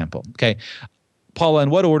give you an example, okay, Paula.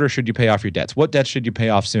 In what order should you pay off your debts? What debts should you pay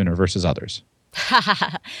off sooner versus others?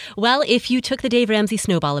 Well, if you took the Dave Ramsey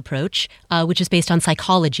snowball approach, which is based on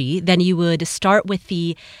psychology, then you would start with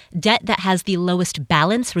the debt that has the lowest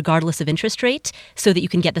balance regardless of interest rate so that you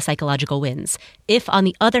can get the psychological wins. If, on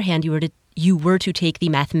the other hand, you were to take the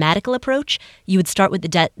mathematical approach, you would start with the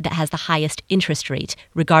debt that has the highest interest rate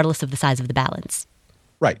regardless of the size of the balance.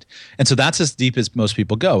 Right. And so that's as deep as most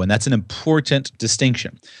people go. And that's an important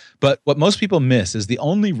distinction. But what most people miss is the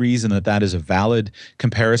only reason that is a valid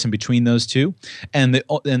comparison between those two. And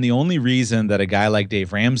the only reason that a guy like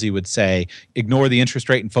Dave Ramsey would say, ignore the interest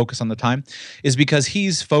rate and focus on the time, is because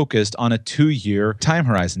he's focused on a 2-year time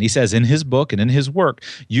horizon. He says in his book and in his work,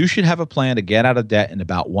 you should have a plan to get out of debt in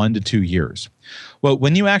about 1 to 2 years. Well,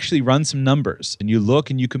 when you actually run some numbers and you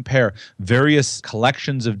look and you compare various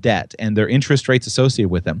collections of debt and their interest rates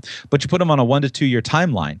associated with them, but you put them on a 1 to 2 year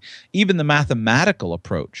timeline, even the mathematical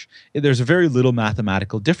approach, there's a very little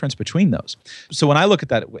mathematical difference between those. So when I look at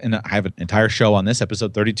that, and I have an entire show on this,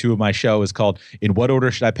 episode 32 of my show is called In What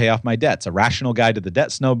Order Should I Pay Off My Debts? A Rational Guide to the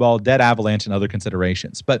Debt Snowball, Debt Avalanche, and Other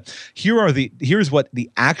Considerations. But here's what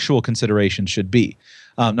the actual considerations should be.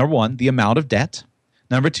 Number 1, the amount of debt.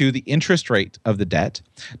 Number 2, the interest rate of the debt.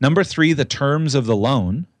 Number 3, the terms of the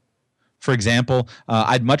loan. For example,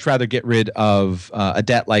 I'd much rather get rid of a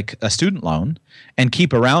debt like a student loan and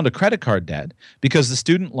keep around a credit card debt because the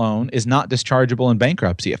student loan is not dischargeable in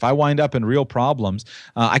bankruptcy. If I wind up in real problems,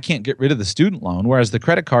 I can't get rid of the student loan, whereas the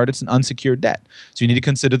credit card, it's an unsecured debt. So you need to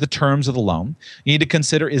consider the terms of the loan. You need to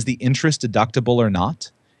consider, is the interest deductible or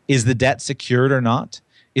not? Is the debt secured or not?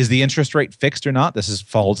 Is the interest rate fixed or not? This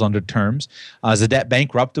falls under terms. Is the debt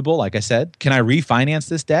bankruptable? Like I said, can I refinance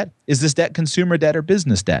this debt? Is this debt consumer debt or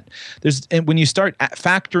business debt? And when you start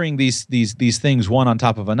factoring these things one on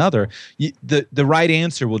top of another, the right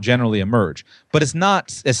answer will generally emerge. But it's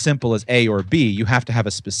not as simple as A or B. You have to have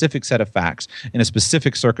a specific set of facts in a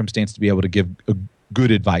specific circumstance to be able to give good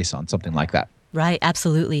advice on something like that. Right,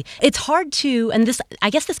 absolutely. It's hard to, and I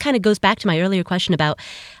guess this kind of goes back to my earlier question about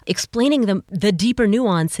explaining the deeper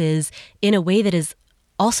nuances in a way that is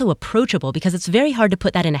also approachable, because it's very hard to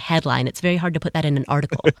put that in a headline. It's very hard to put that in an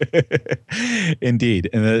article.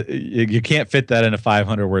 Indeed. And you can't fit that in a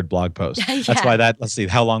 500-word blog post. Yeah. That's why let's see,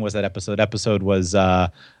 how long was that episode? Episode was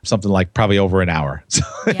something like probably over an hour. So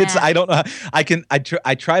yeah. I don't know.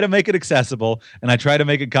 I try to make it accessible and I try to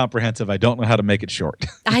make it comprehensive. I don't know how to make it short.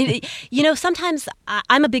 Sometimes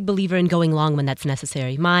I'm a big believer in going long when that's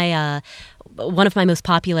necessary. One of my most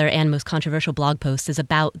popular and most controversial blog posts is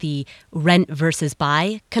about the rent versus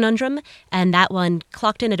buy conundrum, and that one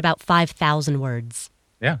clocked in at about 5,000 words.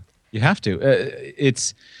 Yeah, you have to.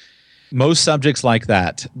 It's most subjects like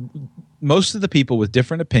that. Most of the people with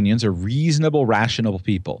different opinions are reasonable, rational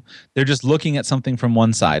people. They're just looking at something from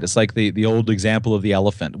one side. It's like the old example of the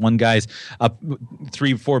elephant. One guy's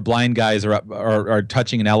 3-4 blind guys are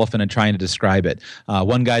touching an elephant and trying to describe it.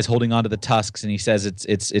 One guy's holding onto the tusks and he says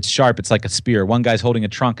it's sharp. It's like a spear. One guy's holding a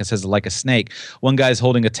trunk and says it's like a snake. One guy's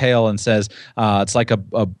holding a tail and says it's like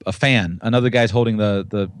a fan. Another guy's holding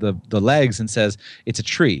the legs and says it's a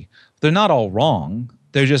tree. They're not all wrong.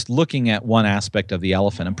 They're just looking at one aspect of the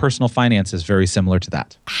elephant, and personal finance is very similar to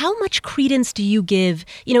that. How much credence do you give?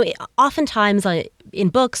 Oftentimes in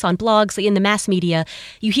books, on blogs, in the mass media,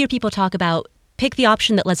 you hear people talk about pick the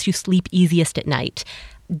option that lets you sleep easiest at night.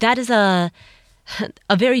 That is a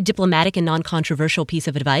very diplomatic and non-controversial piece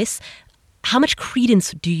of advice. How much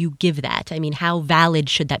credence do you give that? I mean, how valid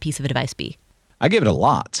should that piece of advice be? I give it a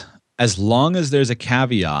lot, as long as there's a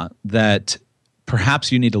caveat that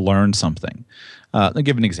perhaps you need to learn something. Let me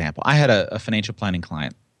give an example. I had a financial planning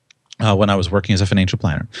client, when I was working as a financial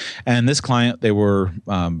planner. And this client, they were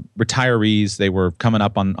retirees. They were coming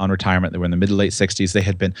up on retirement. They were in the mid to late 60s. They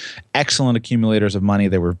had been excellent accumulators of money.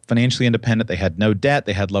 They were financially independent. They had no debt.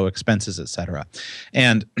 They had low expenses, et cetera.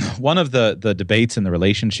 And one of the debates in the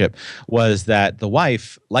relationship was that the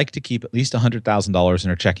wife liked to keep at least $100,000 in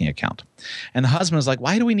her checking account. And the husband was like,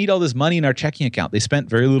 why do we need all this money in our checking account? They spent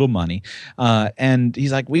very little money. And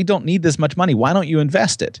he's like, we don't need this much money. Why don't you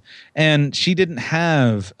invest it? And she didn't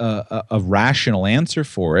have a rational answer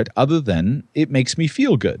for it other than it makes me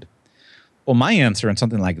feel good. Well, my answer on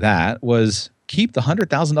something like that was keep the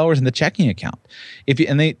 $100,000 in the checking account.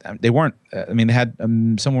 They weren't. They had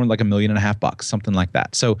somewhere like $1.5 million, something like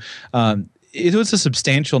that. So it was a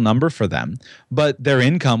substantial number for them, but their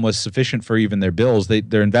income was sufficient for even their bills.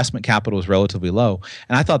 Their investment capital was relatively low.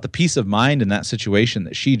 And I thought the peace of mind in that situation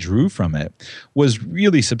that she drew from it was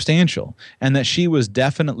really substantial, and that she was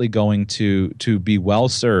definitely going to be well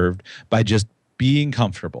served by just being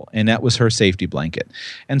comfortable. And that was her safety blanket.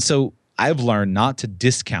 And so I've learned not to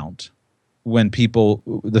discount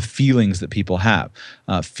the feelings that people have.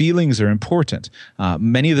 Feelings are important.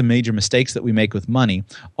 Many of the major mistakes that we make with money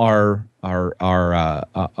are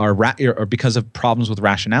because of problems with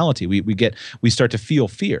rationality. We start to feel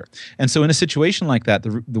fear. And so in a situation like that,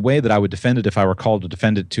 the way that I would defend it if I were called to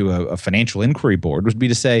defend it to a financial inquiry board would be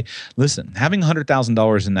to say, listen, having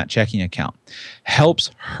 $100,000 in that checking account helps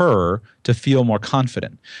her to feel more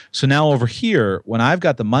confident. So now over here, when I've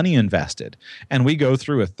got the money invested and we go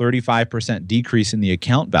through a 35% decrease in the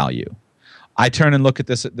account value, I turn and look at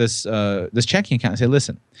this checking account and say,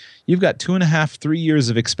 listen, you've got 2.5, 3 years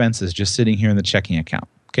of expenses just sitting here in the checking account.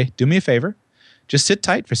 Okay, do me a favor. Just sit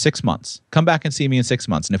tight for 6 months. Come back and see me in 6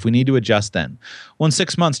 months. And if we need to adjust then. Well, in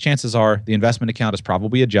 6 months, chances are the investment account is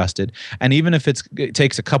probably adjusted. And even if it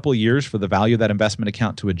takes a couple of years for the value of that investment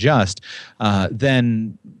account to adjust,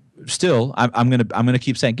 then still, I'm gonna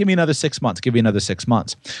keep saying, give me another 6 months, give me another 6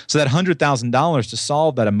 months. So that $100,000 to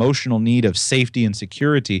solve that emotional need of safety and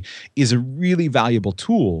security is a really valuable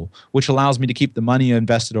tool, which allows me to keep the money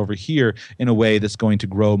invested over here in a way that's going to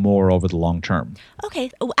grow more over the long term.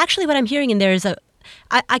 Okay. Actually, what I'm hearing in there is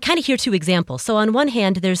I kind of hear two examples. So on one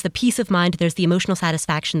hand, there's the peace of mind, there's the emotional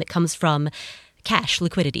satisfaction that comes from cash,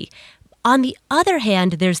 liquidity. On the other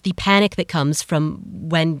hand, there's the panic that comes from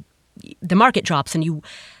when the market drops and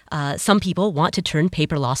some people want to turn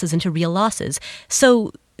paper losses into real losses.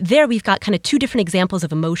 So there we've got kind of two different examples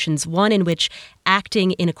of emotions, one in which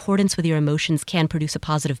acting in accordance with your emotions can produce a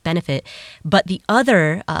positive benefit, but the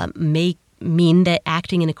other may mean that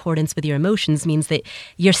acting in accordance with your emotions means that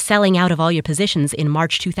you're selling out of all your positions in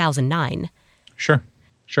March 2009. Sure.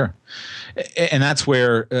 And that's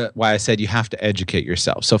why I said you have to educate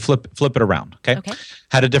yourself. So flip it around, okay?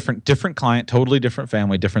 Had a different client, totally different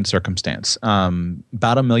family, different circumstance,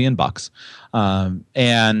 about $1 million.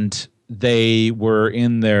 And they were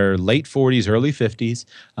in their late 40s, early 50s,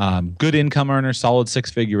 good income earner, solid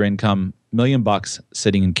 6-figure income, $1 million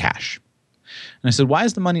sitting in cash. And I said, why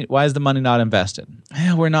is the money not invested?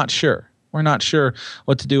 We're not sure. We're not sure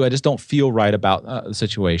what to do. I just don't feel right about the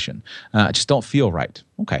situation. I just don't feel right.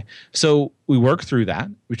 Okay. So we work through that.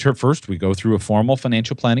 First, we go through a formal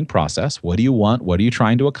financial planning process. What do you want? What are you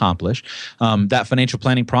trying to accomplish? That financial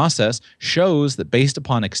planning process shows that based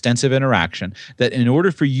upon extensive interaction, that in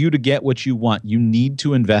order for you to get what you want, you need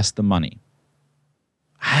to invest the money.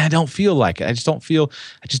 I don't feel like it. I just don't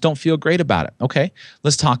feel great about it. Okay,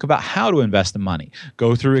 let's talk about how to invest the money.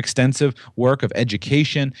 Go through extensive work of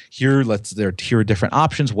education. Here are different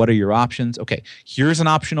options. What are your options? Okay, here's an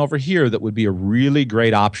option over here that would be a really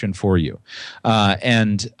great option for you.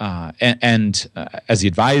 And as the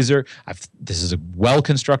advisor, this is a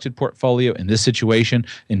well-constructed portfolio. In this situation,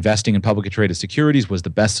 investing in publicly traded securities was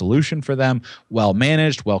the best solution for them.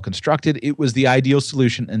 Well-managed, well-constructed. It was the ideal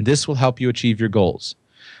solution, and this will help you achieve your goals.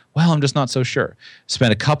 Well, I'm just not so sure.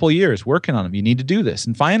 Spent a couple years working on them. You need to do this.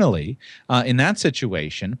 And finally, in that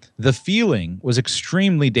situation, the feeling was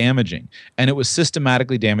extremely damaging, and it was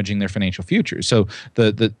systematically damaging their financial future. So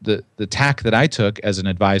the tack that I took as an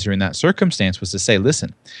advisor in that circumstance was to say,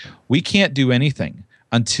 listen, we can't do anything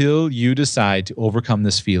until you decide to overcome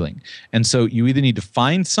this feeling. And so you either need to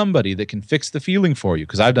find somebody that can fix the feeling for you,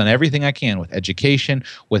 because I've done everything I can with education,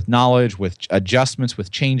 with knowledge, with adjustments,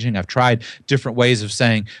 with changing. I've tried different ways of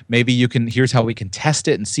saying, maybe here's how we can test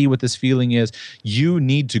it and see what this feeling is. You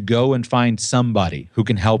need to go and find somebody who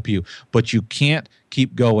can help you, but you can't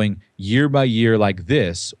keep going year by year like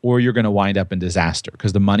this, or you're going to wind up in disaster,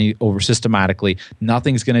 because the money systematically,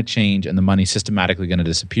 nothing's going to change, and the money's systematically going to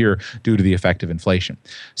disappear due to the effect of inflation.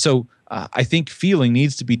 So I think feeling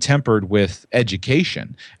needs to be tempered with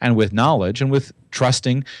education and with knowledge and with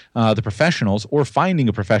trusting the professionals or finding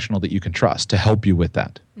a professional that you can trust to help you with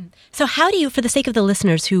that. So how do you, for the sake of the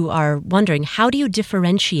listeners who are wondering, how do you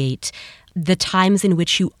differentiate the times in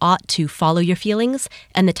which you ought to follow your feelings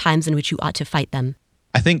and the times in which you ought to fight them?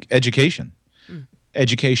 I think education.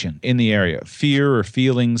 Education in the area. Fear or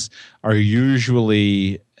feelings are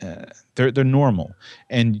usually they're normal,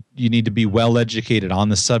 and you need to be well educated on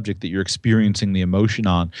the subject that you're experiencing the emotion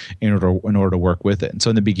on in order to work with it. And so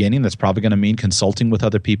in the beginning, that's probably going to mean consulting with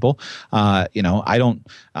other people. I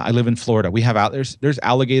live in Florida. We have there's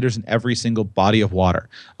alligators in every single body of water.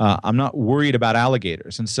 I'm not worried about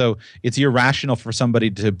alligators, and so it's irrational for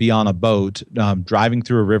somebody to be on a boat driving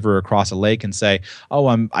through a river across a lake and say, "Oh,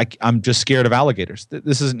 I'm just scared of alligators."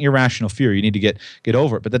 This is an irrational fear. You need to get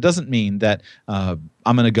over it. But that doesn't mean that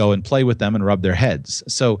I'm going to go and play with them and rub their heads.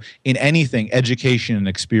 So in anything, education and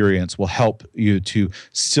experience will help you to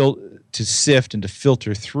sift and to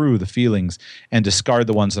filter through the feelings and discard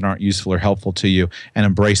the ones that aren't useful or helpful to you and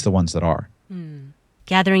embrace the ones that are.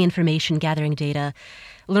 Gathering information, gathering data,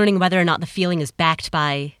 learning whether or not the feeling is backed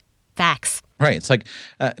by facts. Right. It's like,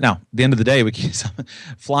 now, at the end of the day,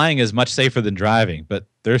 flying is much safer than driving, but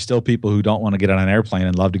there's still people who don't want to get on an airplane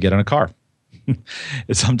and love to get in a car.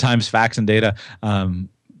 Sometimes facts and data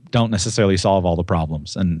don't necessarily solve all the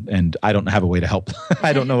problems, and I don't have a way to help.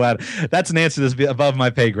 I don't know how that's an answer that's above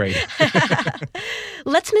my pay grade.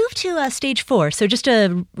 Let's move to stage 4. So just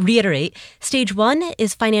to reiterate, stage 1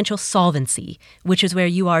 is financial solvency, which is where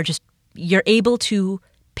you're able to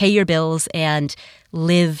pay your bills and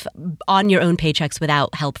live on your own paychecks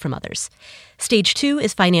without help from others. Stage 2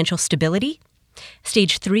 is financial stability.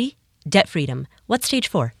 Stage 3, debt freedom. What's stage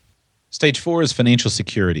 4? Stage 4 is financial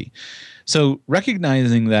security. So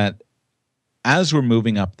recognizing that as we're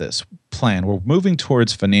moving up this plan, we're moving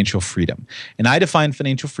towards financial freedom. And I define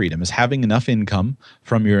financial freedom as having enough income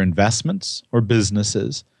from your investments or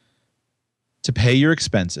businesses to pay your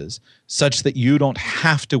expenses such that you don't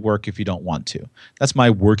have to work if you don't want to. That's my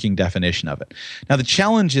working definition of it. Now, the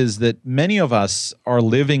challenge is that many of us are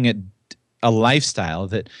living a lifestyle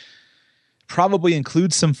that probably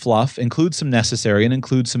includes some fluff, includes some necessary, and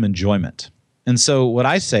includes some enjoyment. And so what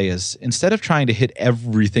I say is, instead of trying to hit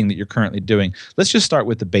everything that you're currently doing, let's just start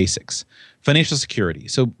with the basics. Financial security.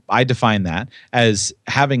 So I define that as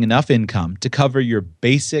having enough income to cover your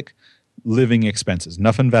basic living expenses,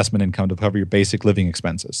 enough investment income to cover your basic living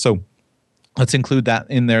expenses. So let's include that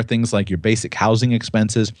in there, things like your basic housing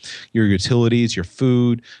expenses, your utilities, your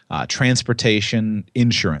food, transportation,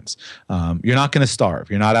 insurance. You're not going to starve.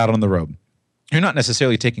 You're not out on the road. You're not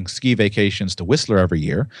necessarily taking ski vacations to Whistler every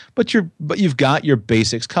year, but you've got your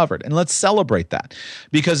basics covered. And let's celebrate that.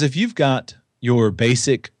 Because if you've got your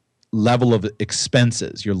basic level of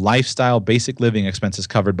expenses, your lifestyle, basic living expenses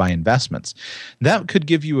covered by investments, that could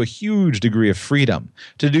give you a huge degree of freedom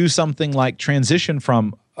to do something like transition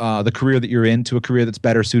from the career that you're in to a career that's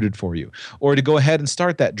better suited for you, or to go ahead and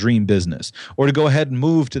start that dream business, or to go ahead and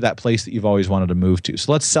move to that place that you've always wanted to move to.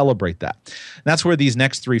 So let's celebrate that. And that's where these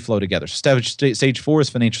next 3 flow together. So stage 4 is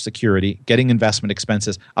financial security, getting investment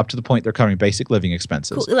expenses up to the point they're covering basic living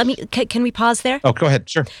expenses. Cool. Can we pause there? Oh, go ahead.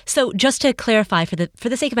 Sure. So just to clarify, for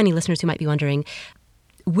the sake of any listeners who might be wondering,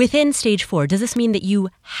 within stage 4, does this mean that you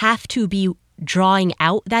have to be drawing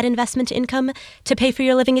out that investment income to pay for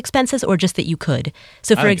your living expenses, or just that you could?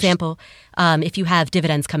 So for example, if you have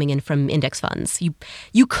dividends coming in from index funds,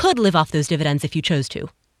 you could live off those dividends if you chose to.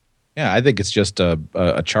 Yeah, I think it's just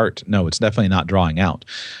a chart. No, it's definitely not drawing out.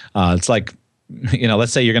 It's like,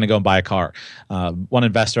 let's say you're going to go and buy a car. One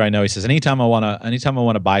investor I know, he says, anytime I want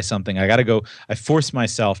to buy something, I force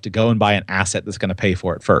myself to go and buy an asset that's going to pay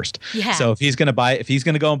for it first. Yeah. So if he's going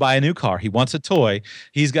to go and buy a new car, he wants a toy,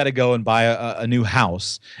 he's got to go and buy a new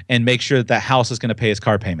house and make sure that house is going to pay his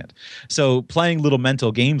car payment. So playing little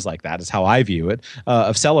mental games like that is how I view it,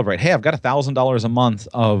 of celebrate. Hey, I've got $1,000 a month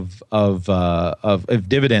of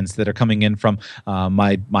dividends that are coming in from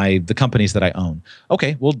the companies that I own.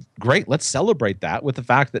 Okay, well, great. Let's celebrate that with the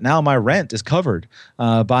fact that now my rent is covered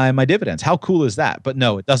by my dividends. How cool is that? But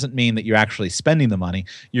no, it doesn't mean that you're actually spending the money.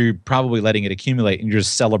 You're probably letting it accumulate and you're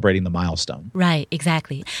just celebrating the milestone. Right,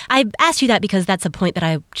 exactly. I asked you that because that's a point that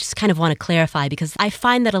I just kind of want to clarify, because I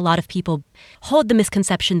find that a lot of people hold the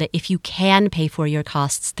misconception that if you can pay for your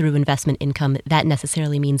costs through investment income, that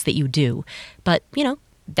necessarily means that you do. But,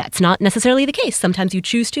 that's not necessarily the case. Sometimes you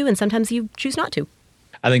choose to and sometimes you choose not to.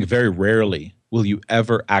 I think very rarely will you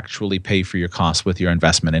ever actually pay for your costs with your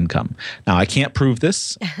investment income? Now, I can't prove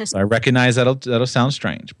this, so I recognize that'll sound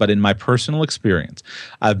strange. But in my personal experience,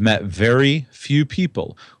 I've met very few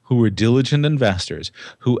people who were diligent investors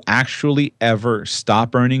who actually ever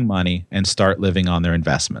stop earning money and start living on their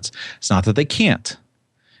investments. It's not that they can't.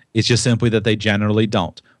 It's just simply that they generally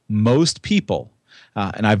don't. Most people,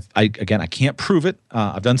 and I can't prove it.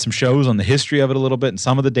 I've done some shows on the history of it a little bit and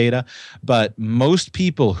some of the data, but most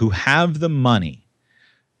people who have the money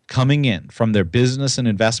coming in from their business and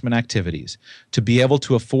investment activities to be able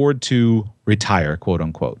to afford to retire, quote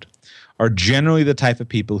unquote, are generally the type of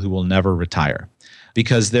people who will never retire,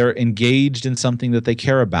 because they're engaged in something that they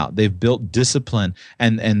care about. They've built discipline,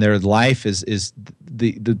 and their life is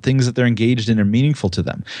the things that they're engaged in are meaningful to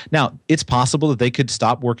them. Now, it's possible that they could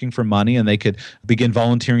stop working for money and they could begin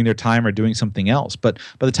volunteering their time or doing something else. But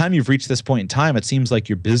by the time you've reached this point in time, it seems like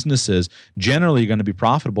your businesses generally are going to be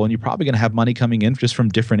profitable, and you're probably going to have money coming in just from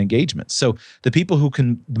different engagements. So the people who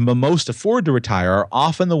can the most afford to retire are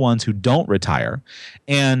often the ones who don't retire,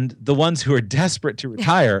 and the ones who are desperate to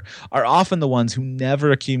retire are often the ones who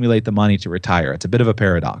never accumulate the money to retire. It's a bit of a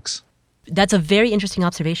paradox. That's a very interesting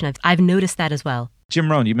observation. I've noticed that as well. Jim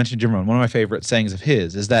Rohn, you mentioned Jim Rohn. One of my favorite sayings of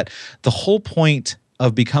his is that the whole point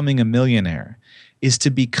of becoming a millionaire is to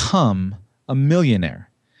become a millionaire.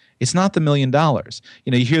 It's not the $1 million.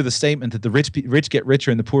 You know, you hear the statement that the rich get richer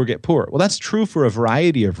and the poor get poorer. Well, that's true for a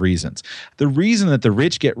variety of reasons. The reason that the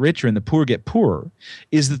rich get richer and the poor get poorer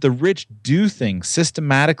is that the rich do things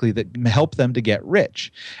systematically that help them to get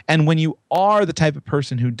rich. And when you are the type of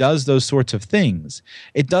person who does those sorts of things,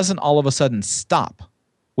 it doesn't all of a sudden stop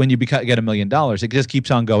when you get $1 million. It just keeps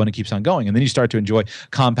on going and keeps on going. And then you start to enjoy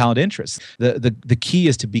compound interest. The key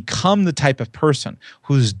is to become the type of person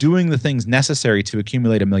who's doing the things necessary to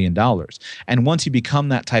accumulate $1 million. And once you become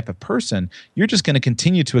that type of person, you're just going to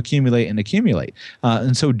continue to accumulate and accumulate.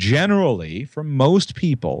 And so generally, for most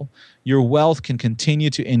people, your wealth can continue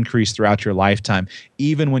to increase throughout your lifetime,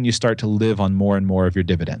 even when you start to live on more and more of your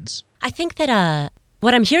dividends. I think that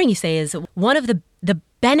what I'm hearing you say is one of the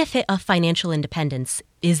benefit of financial independence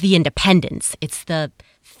is the independence. It's the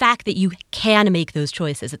fact that you can make those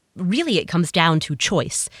choices. Really, it comes down to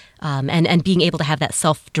choice and being able to have that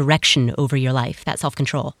self-direction over your life, that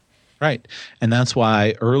self-control. Right. And that's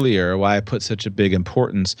why I put such a big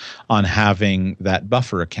importance on having that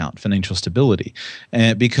buffer account, financial stability.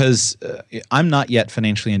 Because I'm not yet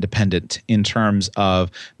financially independent in terms of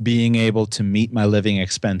being able to meet my living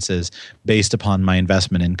expenses based upon my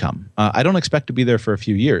investment income. I don't expect to be there for a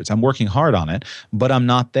few years. I'm working hard on it, but I'm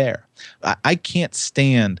not there. I can't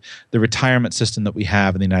stand the retirement system that we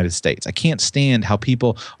have in the United States. I can't stand how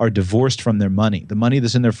people are divorced from their money. The money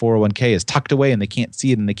that's in their 401k is tucked away and they can't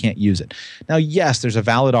see it and they can't use it. Now, yes, there's a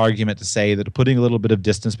valid argument to say that putting a little bit of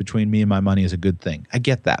distance between me and my money is a good thing. I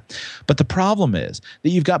get that. But the problem is that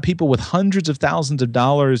you've got people with hundreds of thousands of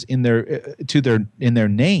dollars in their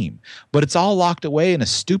name, but it's all locked away in a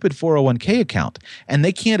stupid 401k account, and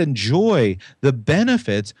they can't enjoy the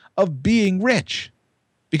benefits of being rich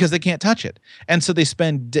because they can't touch it. And so they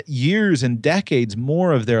spend years and decades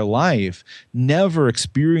more of their life never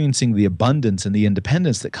experiencing the abundance and the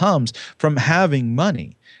independence that comes from having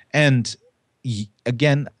money. And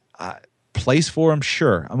again, place for them,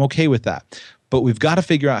 sure, I'm okay with that. But we've got to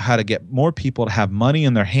figure out how to get more people to have money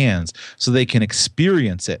in their hands so they can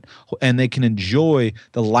experience it and they can enjoy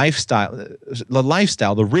the lifestyle,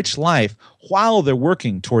 the rich life, while they're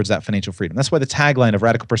working towards that financial freedom. That's why the tagline of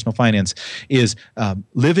Radical Personal Finance is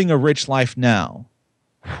living a rich life now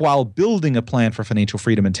while building a plan for financial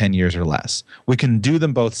freedom in 10 years or less. We can do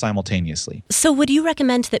them both simultaneously. So would you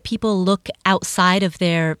recommend that people look outside of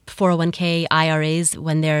their 401k IRAs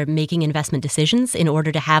when they're making investment decisions in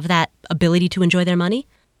order to have that ability to enjoy their money?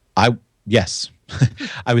 Yes.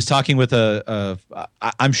 I was talking with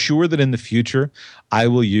I'm sure that in the future I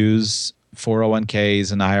will use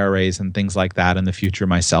 401ks and IRAs and things like that in the future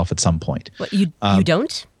myself at some point. What, you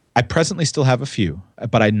don't? I presently still have a few,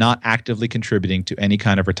 but I'm not actively contributing to any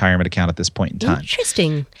kind of retirement account at this point in time.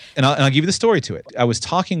 Interesting. And I'll give you the story to it. I was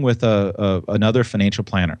talking with another financial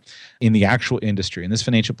planner in the actual industry, and this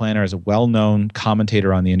financial planner is a well-known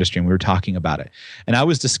commentator on the industry, and we were talking about it. And I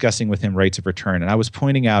was discussing with him rates of return, and I was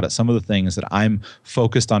pointing out at some of the things that I'm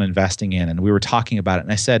focused on investing in, and we were talking about it.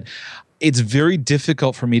 And I said, it's very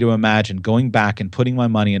difficult for me to imagine going back and putting my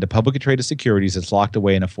money into publicly traded securities that's locked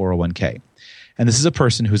away in a 401k. And this is a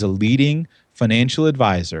person who's a leading financial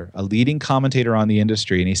advisor, a leading commentator on the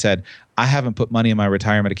industry. And he said, I haven't put money in my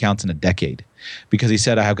retirement accounts in a decade because he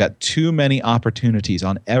said, I have got too many opportunities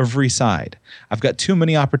on every side. I've got too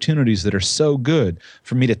many opportunities that are so good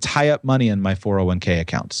for me to tie up money in my 401k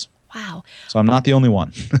accounts. Wow. So I'm not the only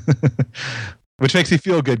one. Which makes me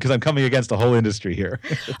feel good because I'm coming against a whole industry here.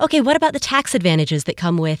 Okay, what about the tax advantages that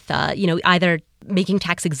come with, either making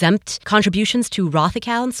tax-exempt contributions to Roth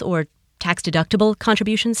accounts or tax-deductible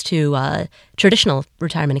contributions to traditional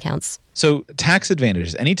retirement accounts? So tax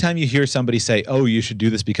advantages, anytime you hear somebody say, oh, you should do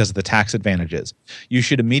this because of the tax advantages, you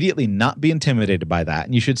should immediately not be intimidated by that.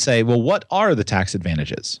 And you should say, well, what are the tax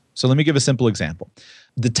advantages? So let me give a simple example.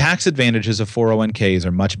 The tax advantages of 401ks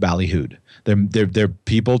are much ballyhooed. They're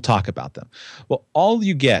people talk about them. Well, all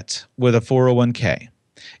you get with a 401k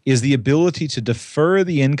is the ability to defer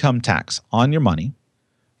the income tax on your money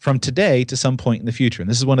from today to some point in the future. And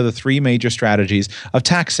this is one of the three major strategies of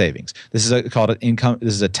tax savings. This is called an income.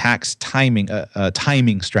 This is a tax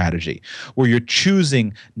timing strategy where you're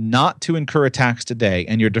choosing not to incur a tax today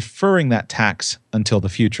and you're deferring that tax until the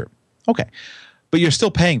future. Okay, but you're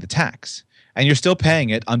still paying the tax. And you're still paying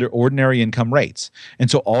it under ordinary income rates.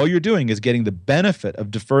 And so all you're doing is getting the benefit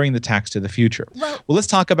of deferring the tax to the future. Well, let's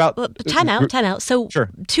talk about... Time out. So sure.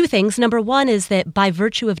 Two things. Number one is that by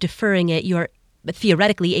virtue of deferring it, you're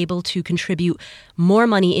theoretically able to contribute more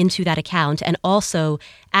money into that account. And also,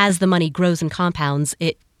 as the money grows and compounds,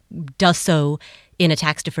 it does so in a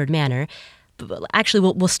tax-deferred manner.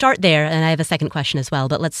 Actually, we'll start there, and I have a second question as well.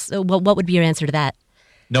 But what would be your answer to that?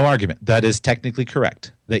 No argument. That is technically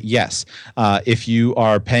correct. That yes, if you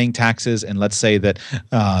are paying taxes and let's say that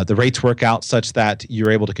the rates work out such that you're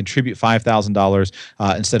able to contribute $5,000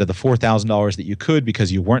 instead of the $4,000 that you could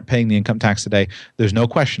because you weren't paying the income tax today, there's no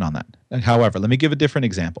question on that. However, let me give a different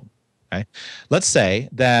example. Okay. Let's say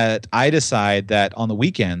that I decide that on the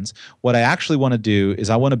weekends, what I actually want to do is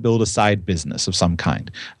I want to build a side business of some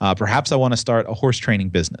kind. Perhaps I want to start a horse training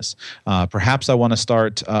business. Perhaps I want to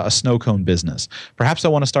start a snow cone business. Perhaps I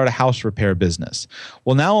want to start a house repair business.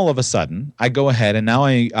 Well, now all of a sudden, I go ahead and now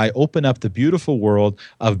I open up the beautiful world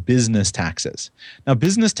of business taxes. Now,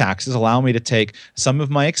 business taxes allow me to take some of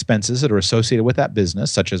my expenses that are associated with that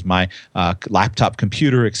business, such as my laptop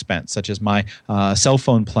computer expense, such as my cell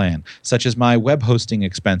phone plan, such as my web hosting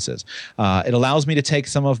expenses. It allows me to take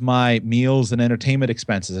some of my meals and entertainment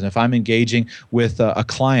expenses. And if I'm engaging with a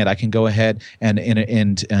client, I can go ahead and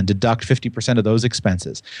deduct 50% of those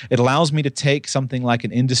expenses. It allows me to take something like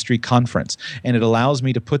an industry conference, and it allows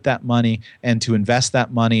me to put that money and to invest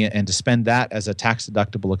that money and to spend that as a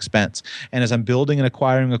tax-deductible expense. And as I'm building and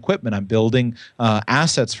acquiring equipment, I'm building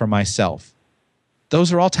assets for myself.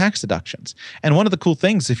 Those are all tax deductions. And one of the cool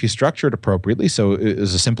things, if you structure it appropriately, so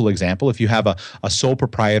as a simple example, if you have a sole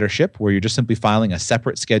proprietorship where you're just simply filing a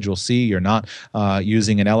separate Schedule C, you're not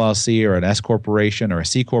using an LLC or an S corporation or a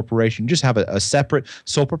C corporation, you just have a separate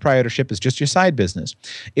sole proprietorship as just your side business.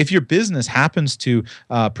 If your business happens to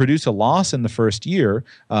produce a loss in the first year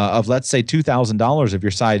of, let's say, $2,000 of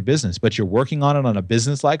your side business, but you're working on it on a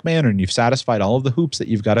business-like manner and you've satisfied all of the hoops that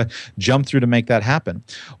you've got to jump through to make that happen,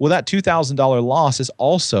 well, that $2,000 loss is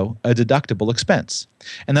also a deductible expense.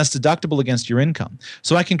 And that's deductible against your income.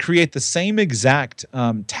 So I can create the same exact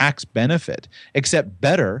tax benefit, except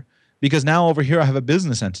better, because now over here I have a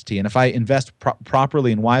business entity. And if I invest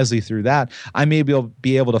properly and wisely through that, I may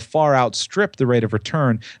be able to far outstrip the rate of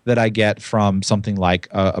return that I get from something like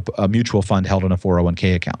a mutual fund held in a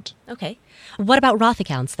 401k account. Okay. What about Roth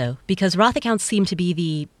accounts, though? Because Roth accounts seem to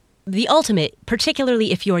be the ultimate,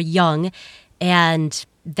 particularly if you're young and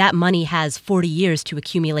that money has 40 years to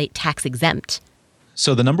accumulate tax exempt.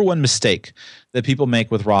 So the number one mistake that people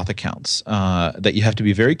make with Roth accounts that you have to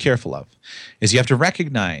be very careful of is you have to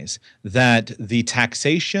recognize that the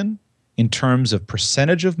taxation in terms of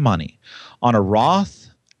percentage of money on a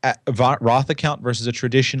Roth account versus a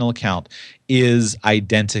traditional account is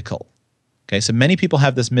identical. Okay, so many people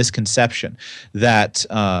have this misconception that,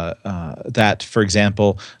 for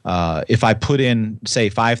example, if I put in, say,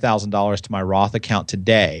 $5,000 to my Roth account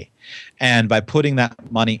today, and by putting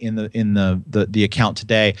that money in the account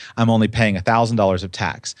today, I'm only paying $1,000 of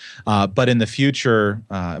tax. But in the future,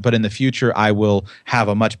 I will have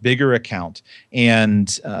a much bigger account,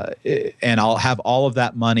 and I'll have all of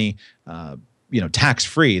that money, tax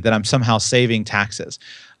free. That I'm somehow saving taxes.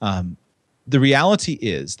 The reality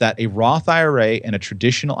is that a Roth IRA and a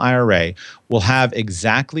traditional IRA will have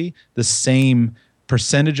exactly the same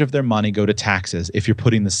percentage of their money go to taxes if you're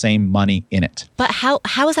putting the same money in it. But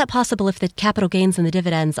how is that possible if the capital gains and the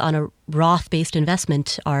dividends on a Roth-based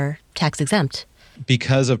investment are tax exempt?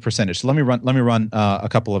 Because of percentage. So let me run a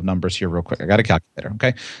couple of numbers here real quick. I got a calculator.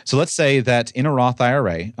 Okay, so let's say that in a Roth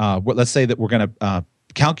IRA, let's say that we're going to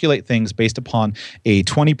calculate things based upon a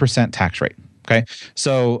 20% tax rate. Okay.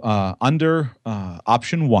 So under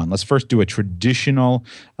option one, let's first do a traditional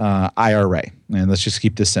IRA. And let's just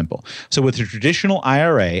keep this simple. So with a traditional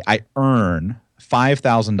IRA, I earn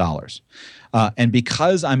 $5,000. And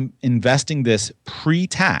because I'm investing this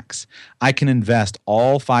pre-tax, I can invest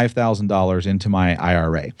all $5,000 into my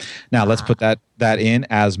IRA. Now, let's put that in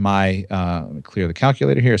as my, let me clear the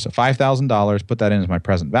calculator here. So $5,000, put that in as my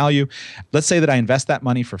present value. Let's say that I invest that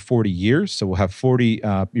money for 40 years. So we'll have 40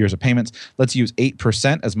 years of payments. Let's use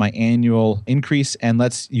 8% as my annual increase, and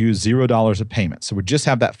let's use $0 of payment. So we just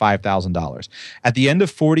have that $5,000. At the end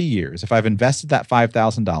of 40 years, if I've invested that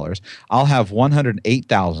 $5,000, I'll have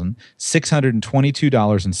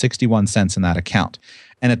 $108,622.61 in that account.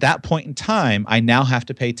 And at that point in time, I now have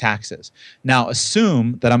to pay taxes. Now,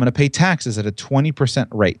 assume that I'm going to pay taxes at a 20%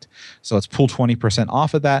 rate. So let's pull 20%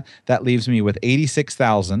 off of that. That leaves me with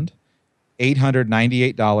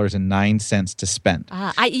 $86,898.09 to spend.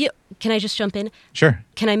 Can I just jump in? Sure.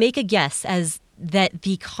 Can I make a guess as that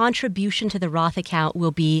the contribution to the Roth account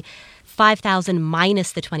will be $5,000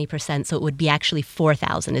 minus the 20%, so it would be actually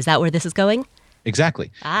 $4,000. Is that where this is going? Exactly.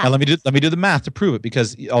 Now let me do the math to prove it,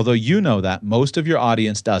 because although you know that, most of your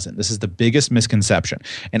audience doesn't. This is the biggest misconception.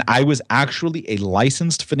 And I was actually a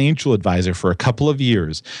licensed financial advisor for a couple of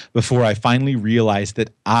years before I finally realized that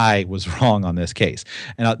I was wrong on this case.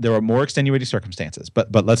 And there were more extenuating circumstances.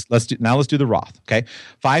 But let's do the Roth. Okay,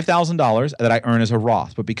 $5,000 that I earn as a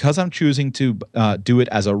Roth. But because I'm choosing to do it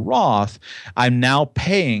as a Roth, I'm now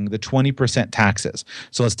paying the 20% taxes.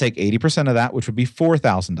 So let's take 80% of that, which would be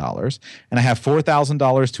 $4,000, and I have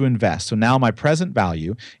 $4,000 to invest. So now my present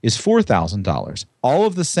value is $4,000. All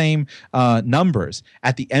of the same numbers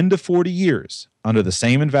at the end of 40 years under the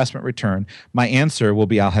same investment return. My answer will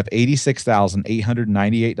be I'll have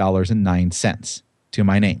 $86,898.09 to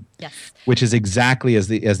my name. Yes. Which is exactly as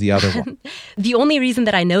the other one. The only reason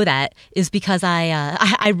that I know that is because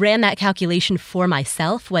I ran that calculation for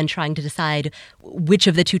myself when trying to decide which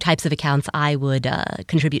of the two types of accounts I would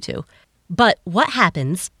contribute to. But what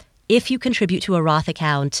happens if you contribute to a Roth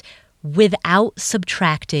account without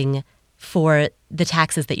subtracting for the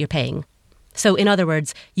taxes that you're paying? So in other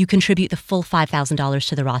words, you contribute the full $5,000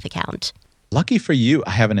 to the Roth account. Lucky for you,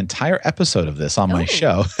 I have an entire episode of this on my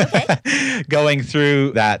show going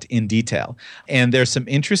through that in detail. And there's some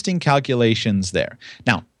interesting calculations there.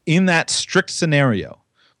 Now, in that strict scenario,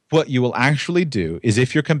 what you will actually do is,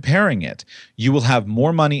 if you're comparing it, you will have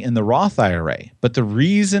more money in the Roth IRA. But the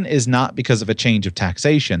reason is not because of a change of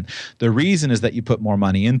taxation. The reason is that you put more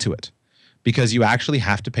money into it, because you actually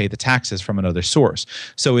have to pay the taxes from another source.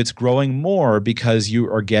 So it's growing more because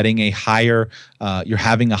you are getting a higher, you're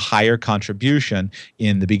having a higher contribution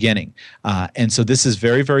in the beginning. And so this is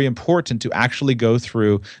very, very important to actually go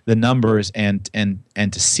through the numbers and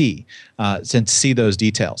to see those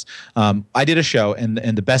details. I did a show,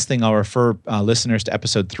 and the best thing, I'll refer listeners to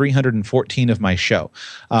episode 314 of my show,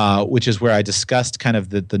 which is where I discussed kind of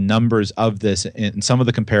the numbers of this and some of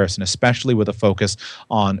the comparison, especially with a focus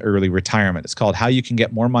on early retirement. It's called How You Can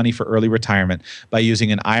Get More Money for Early Retirement by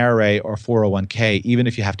Using an IRA or 401k, even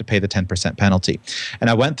if you have to pay the 10% penalty. And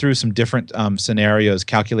I went through some different scenarios,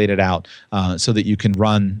 calculated out so that you can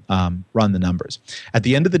run the numbers. At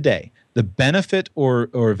the end of the day, the benefit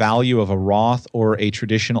or value of a Roth or a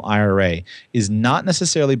traditional IRA is not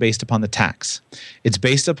necessarily based upon the tax. It's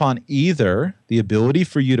based upon either the ability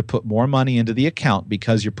for you to put more money into the account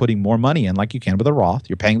because you're putting more money in, like you can with a Roth,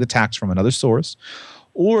 you're paying the tax from another source,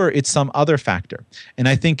 or it's some other factor. And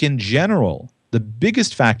I think in general, the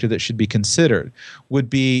biggest factor that should be considered would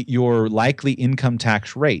be your likely income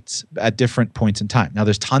tax rates at different points in time. Now,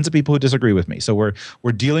 there's tons of people who disagree with me. So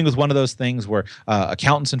we're dealing with one of those things where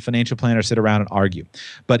accountants and financial planners sit around and argue.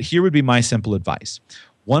 But here would be my simple advice.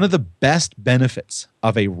 One of the best benefits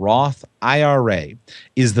of a Roth IRA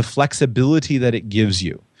is the flexibility that it gives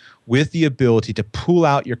you, with the ability to pull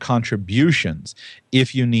out your contributions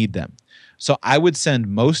if you need them. So I would send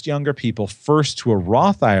most younger people first to a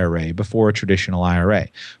Roth IRA before a traditional IRA.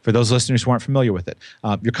 For those listeners who aren't familiar with it,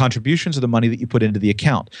 your contributions are the money that you put into the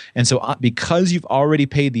account. And so because you've already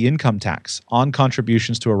paid the income tax on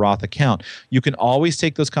contributions to a Roth account, you can always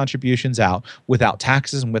take those contributions out without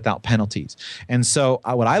taxes and without penalties. And so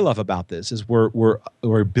what I love about this is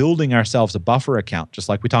we're building ourselves a buffer account, just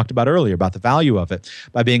like we talked about earlier about the value of it,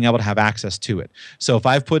 by being able to have access to it. So if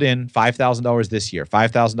I've put in $5,000 this year,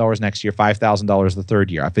 $5,000 next year, $5,000 the third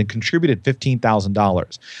year, I've been contributed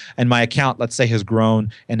 $15,000, and my account, let's say, has grown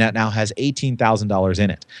and that now has $18,000 in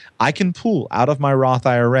it. I can pull out of my Roth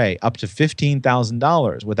IRA up to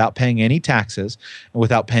 $15,000 without paying any taxes and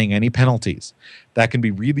without paying any penalties. That can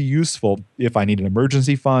be really useful if I need an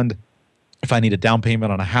emergency fund, if I need a down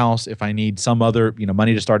payment on a house, if I need some other,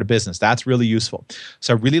 money to start a business, that's really useful.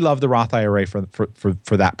 So I really love the Roth IRA for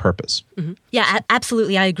that purpose. Mm-hmm. Yeah,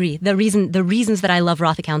 absolutely. I agree. The reasons that I love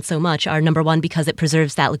Roth accounts so much are, number one, because it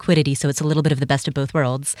preserves that liquidity. So it's a little bit of the best of both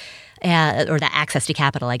worlds, or that access to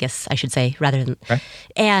capital, I guess I should say, rather than. Okay.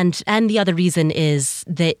 And the other reason is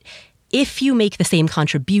that if you make the same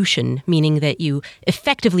contribution, meaning that you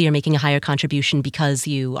effectively are making a higher contribution because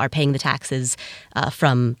you are paying the taxes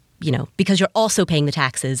because you're also paying the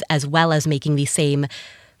taxes as well as making the same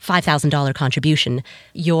 $5,000 contribution,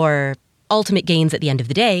 your ultimate gains at the end of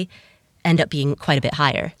the day end up being quite a bit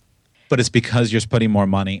higher. But it's because you're putting more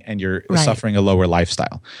money and you're suffering a lower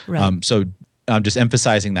lifestyle. Right. So I'm just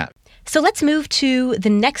emphasizing that. So let's move to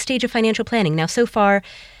the next stage of financial planning. Now, so far,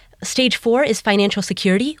 stage 4 is financial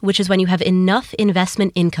security, which is when you have enough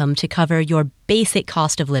investment income to cover your basic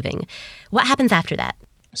cost of living. What happens after that?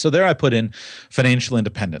 So there I put in financial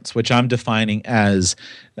independence, which I'm defining as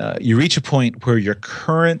you reach a point where your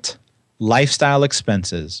current lifestyle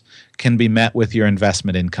expenses can be met with your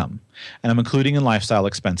investment income. And I'm including in lifestyle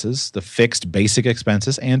expenses the fixed basic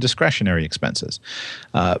expenses and discretionary expenses.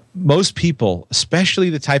 Most people, especially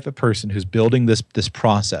the type of person who's building this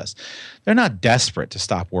process, they're not desperate to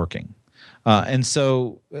stop working. And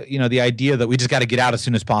so, the idea that we just got to get out as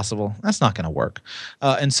soon as possible, that's not going to work.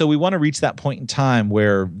 And so we want to reach that point in time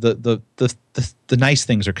where the nice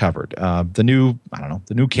things are covered. The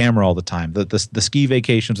new camera all the time, the ski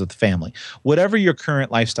vacations with the family, whatever your current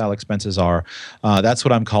lifestyle expenses are, that's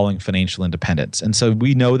what I'm calling financial independence. And so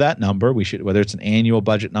we know that number. We should, whether it's an annual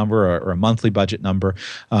budget number or a monthly budget number,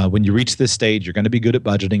 when you reach this stage, you're going to be good at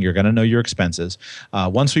budgeting. You're going to know your expenses.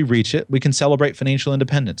 Once we reach it, we can celebrate financial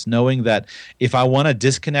independence, knowing that if I want to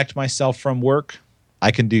disconnect myself from work,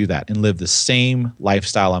 I can do that and live the same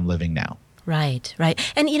lifestyle I'm living now. Right.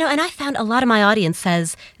 And, and I found a lot of my audience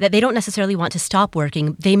says that they don't necessarily want to stop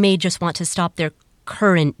working. They may just want to stop their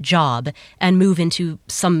current job and move into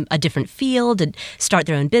a different field and start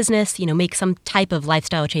their own business, make some type of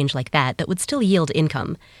lifestyle change like that would still yield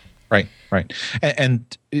income. Right.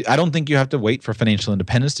 And I don't think you have to wait for financial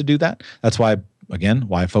independence to do that. That's why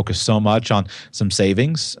I focus so much on some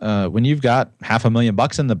savings. When you've got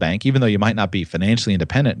 $500,000 in the bank, even though you might not be financially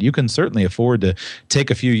independent, you can certainly afford to take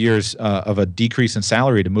a few years of a decrease in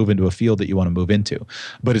salary to move into a field that you want to move into.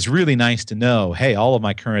 But it's really nice to know, hey, all of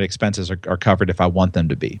my current expenses are covered if I want them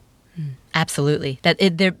to be. Absolutely.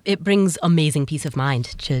 It brings amazing peace of mind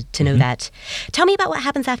to know that. Tell me about what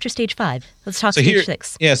happens after stage 5. Let's talk stage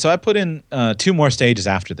 6. Yeah, so I put in 2 more stages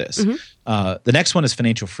after this. Mm-hmm. The next one is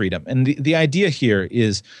financial freedom. And the idea here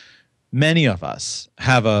is many of us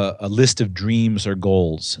have a list of dreams or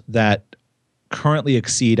goals that currently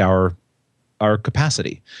exceed our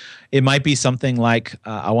capacity. It might be something like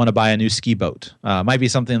I want to buy a new ski boat. It might be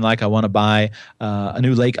something like I want to buy a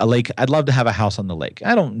new lake. I'd love to have a house on the lake.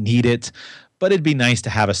 I don't need it, but it'd be nice to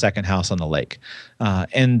have a second house on the lake.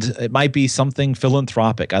 And it might be something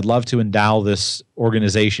philanthropic. I'd love to endow this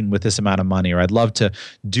organization with this amount of money, or I'd love to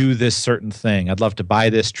do this certain thing. I'd love to buy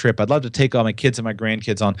this trip. I'd love to take all my kids and my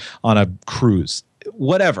grandkids on a cruise,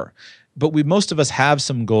 whatever. But most of us have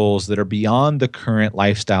some goals that are beyond the current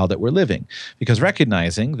lifestyle that we're living, because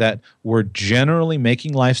recognizing that we're generally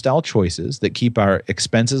making lifestyle choices that keep our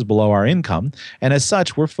expenses below our income. And as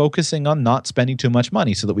such, we're focusing on not spending too much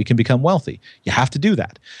money so that we can become wealthy. You have to do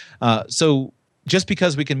that. So just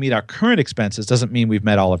because we can meet our current expenses doesn't mean we've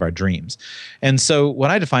met all of our dreams. And so what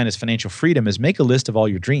I define as financial freedom is make a list of all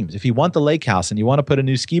your dreams. If you want the lake house and you want to put a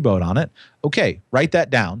new ski boat on it, okay, write that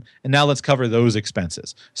down. And now let's cover those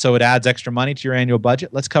expenses. So it adds extra money to your annual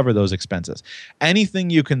budget. Let's cover those expenses. Anything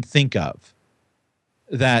you can think of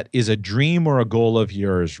that is a dream or a goal of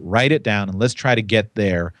yours, write it down and let's try to get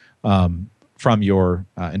there from your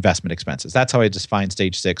investment expenses. That's how I define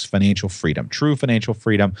stage 6, financial freedom, true financial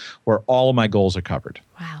freedom, where all of my goals are covered.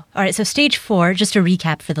 Wow. All right. So stage 4, just to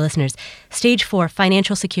recap for the listeners, stage 4,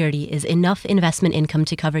 financial security is enough investment income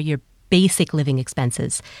to cover your basic living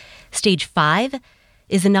expenses. Stage 5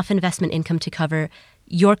 is enough investment income to cover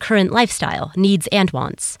your current lifestyle, needs and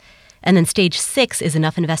wants. And then stage 6 is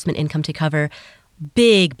enough investment income to cover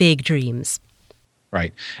big, big dreams.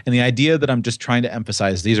 Right. And the idea that I'm just trying to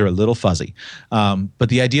emphasize, these are a little fuzzy, but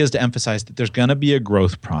the idea is to emphasize that there's going to be a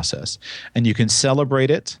growth process and you can celebrate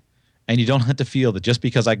it and you don't have to feel that just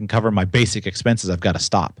because I can cover my basic expenses, I've got to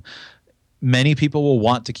stop. Many people will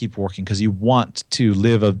want to keep working because you want to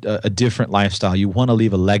live a different lifestyle. You want to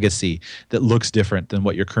leave a legacy that looks different than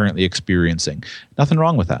what you're currently experiencing. Nothing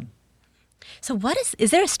wrong with that. So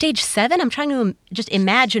is there a stage 7? I'm trying to just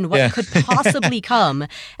imagine what could possibly come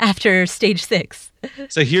after stage 6.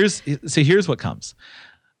 So here's what comes.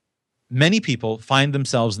 many people find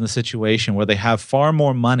themselves in the situation where they have far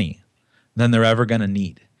more money than they're ever going to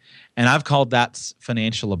need. And I've called that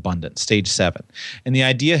financial abundance, stage 7. And the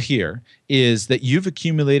idea here is that you've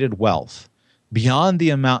accumulated wealth beyond the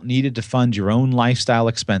amount needed to fund your own lifestyle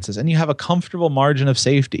expenses, and you have a comfortable margin of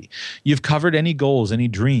safety. You've covered any goals, any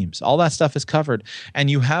dreams. All that stuff is covered, and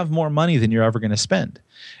you have more money than you're ever going to spend.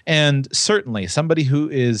 And certainly somebody who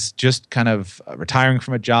is just kind of retiring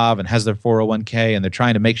from a job and has their 401k and they're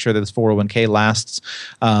trying to make sure that this 401k lasts,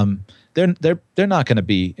 they're not going to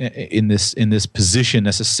be in this position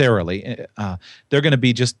necessarily. They're going to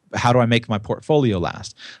be just, how do I make my portfolio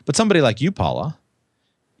last? But somebody like you, Paula,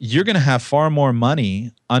 you're going to have far more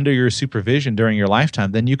money under your supervision during your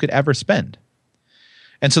lifetime than you could ever spend.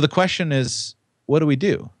 And so the question is, what do we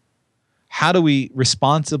do? How do we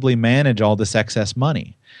responsibly manage all this excess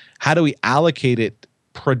money? How do we allocate it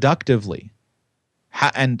productively?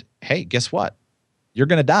 And hey, guess what? You're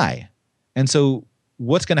going to die. And so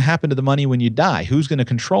what's going to happen to the money when you die? Who's going to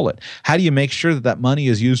control it? How do you make sure that that money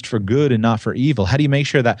is used for good and not for evil? How do you make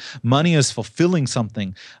sure that money is fulfilling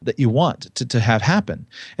something that you want to have happen?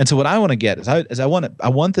 And so what I want to get is I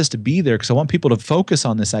want this to be there because I want people to focus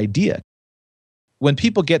on this idea. When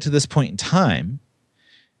people get to this point in time,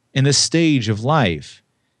 in this stage of life,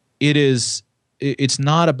 it's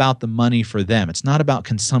not about the money for them. It's not about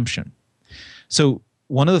consumption. So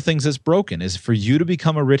one of the things that's broken is for you to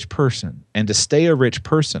become a rich person and to stay a rich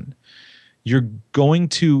person, you're going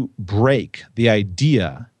to break the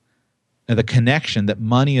idea and the connection that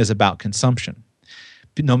money is about consumption.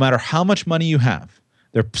 No matter how much money you have,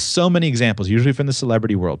 there are so many examples, usually from the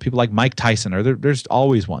celebrity world. People like Mike Tyson, or there's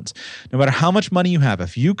always ones. No matter how much money you have,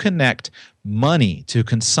 if you connect money to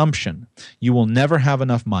consumption, you will never have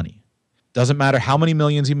enough money. Doesn't matter how many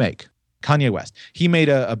millions you make. Kanye West, he made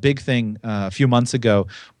a big thing a few months ago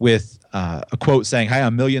with a quote saying, "Hey,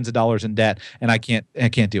 I'm millions of dollars in debt, and I can't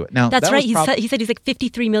do it." Now that's right. He said he's like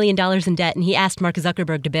 $53 million in debt, and he asked Mark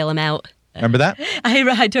Zuckerberg to bail him out. Remember that?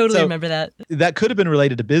 I totally remember that. That could have been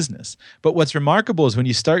related to business. But what's remarkable is when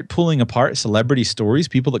you start pulling apart celebrity stories,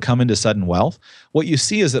 people that come into sudden wealth, what you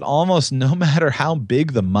see is that almost no matter how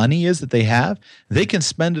big the money is that they have, they can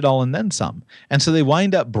spend it all and then some. And so they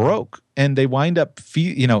wind up broke, and they wind up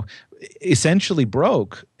essentially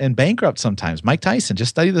broke and bankrupt sometimes. Mike Tyson, just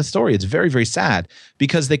study the story. It's very, very sad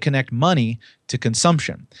because they connect money to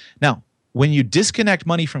consumption. Now, when you disconnect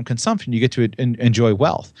money from consumption, you get to enjoy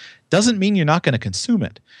wealth. Doesn't mean you're not going to consume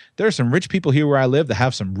it. There are some rich people here where I live that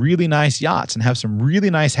have some really nice yachts and have some really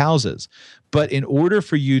nice houses. But in order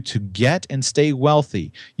for you to get and stay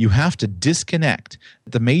wealthy, you have to disconnect.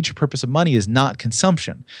 The major purpose of money is not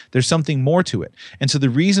consumption. There's something more to it. And so the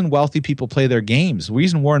reason wealthy people play their games, the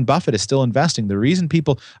reason Warren Buffett is still investing, the reason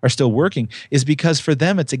people are still working is because for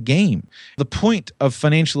them it's a game. The point of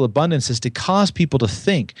financial abundance is to cause people to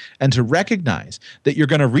think and to recognize that you're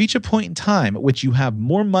going to reach a point in time at which you have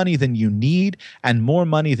more money than you need and more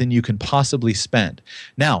money than you can possibly spend.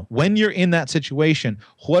 Now, when you're in that situation,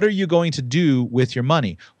 what are you going to do with your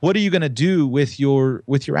money? What are you going to do with your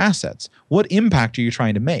assets? What impact are you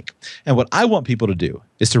trying to make? And what I want people to do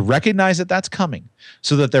is to recognize that that's coming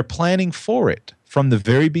so that they're planning for it from the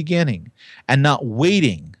very beginning and not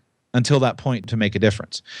waiting until that point to make a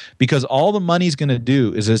difference. Because all the money's going to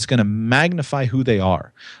do is it's going to magnify who they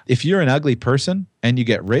are. If you're an ugly person and you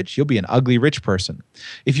get rich, you'll be an ugly rich person.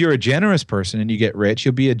 If you're a generous person and you get rich,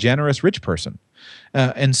 you'll be a generous rich person.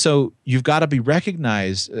 And so you've got to be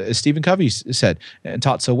recognized, as Stephen Covey said and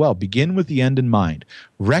taught so well, begin with the end in mind.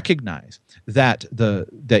 Recognize that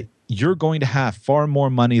that you're going to have far more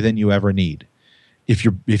money than you ever need if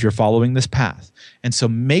you're following this path. And so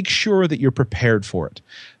make sure that you're prepared for it.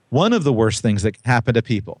 One of the worst things that can happen to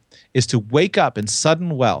people is to wake up in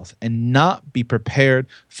sudden wealth and not be prepared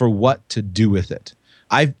for what to do with it.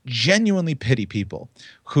 I genuinely pity people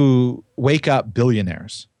who wake up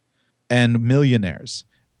billionaires and millionaires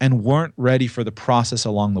and weren't ready for the process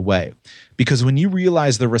along the way. Because when you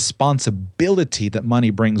realize the responsibility that money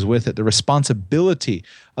brings with it, the responsibility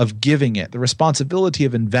of giving it, the responsibility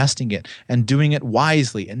of investing it and doing it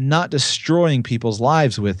wisely and not destroying people's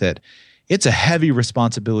lives with it, it's a heavy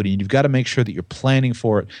responsibility, and you've got to make sure that you're planning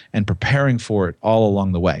for it and preparing for it all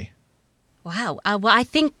along the way. Wow. Well, I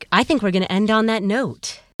think we're going to end on that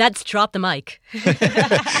note. That's drop the mic. All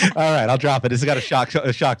right, I'll drop it. It's got a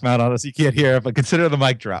shock mount on it, so you can't hear it, but consider the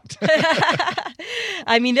mic dropped.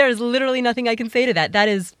 I mean, there is literally nothing I can say to that. That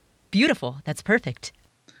is beautiful. That's perfect.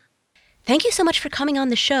 Thank you so much for coming on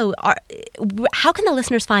the show. How can the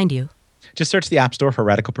listeners find you? just search the App Store for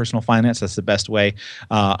Radical Personal Finance. That's the best way.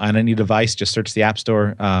 On any device, just search the App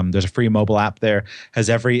Store. There's a free mobile app there. Has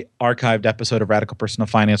every archived episode of Radical Personal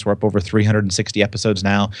Finance. We're up over 360 episodes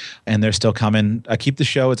now, and they're still coming. I keep the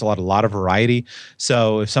show. It's a lot of variety.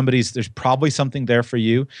 So if there's probably something there for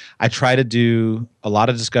you. I try to do a lot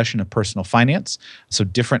of discussion of personal finance. So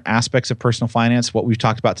different aspects of personal finance. What we've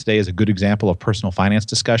talked about today is a good example of personal finance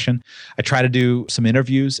discussion. I try to do some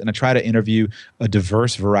interviews, and I try to interview a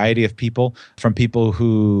diverse variety of people, from people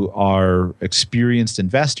who are experienced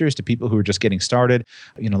investors to people who are just getting started.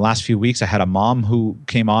 Last few weeks, I had a mom who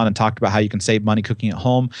came on and talked about how you can save money cooking at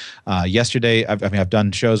home. Yesterday, I've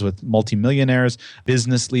done shows with multimillionaires,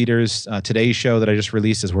 business leaders. Today's show that I just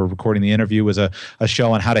released as we're recording the interview was a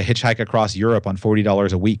show on how to hitchhike across Europe on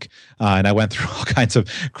 $40 a week. And I went through all kinds of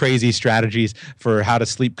crazy strategies for how to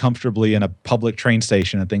sleep comfortably in a public train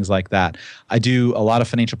station and things like that. I do a lot of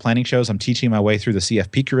financial planning shows. I'm teaching my way through the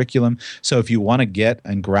CFP curriculum. So if you want to get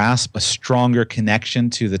and grasp a stronger connection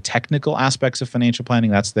to the technical aspects of financial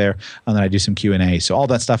planning, that's there. And then I do some Q&A. So all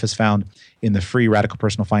that stuff is found in the free Radical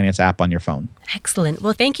Personal Finance app on your phone. Excellent.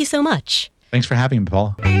 Well, thank you so much. Thanks for having me,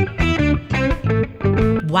 Paula.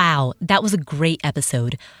 Wow, that was a great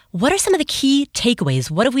episode. What are some of the key takeaways?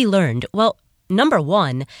 What have we learned? Well, number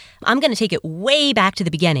one, I'm going to take it way back to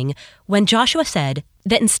the beginning when Joshua said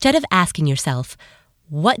that instead of asking yourself,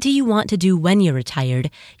 what do you want to do when you're retired,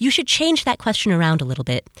 you should change that question around a little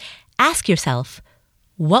bit. Ask yourself,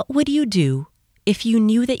 what would you do if you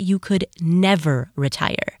knew that you could never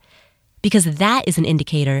retire? Because that is an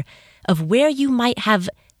indicator of where you might have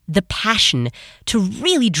the passion to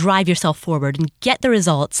really drive yourself forward and get the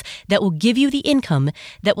results that will give you the income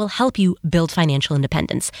that will help you build financial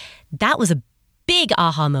independence. That was a big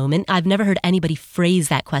aha moment. I've never heard anybody phrase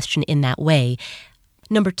that question in that way.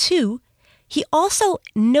 Number two, he also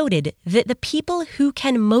noted that the people who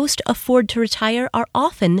can most afford to retire are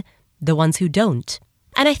often the ones who don't.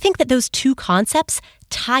 And I think that those two concepts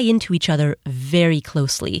tie into each other very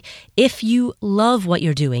closely. If you love what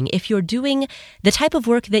you're doing, if you're doing the type of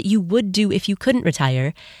work that you would do if you couldn't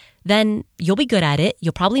retire, then you'll be good at it,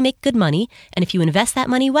 you'll probably make good money, and if you invest that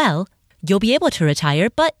money well, you'll be able to retire,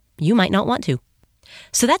 but you might not want to.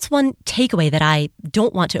 So that's one takeaway that I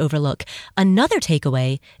don't want to overlook. Another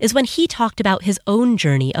takeaway is when he talked about his own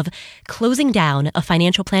journey of closing down a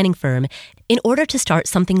financial planning firm in order to start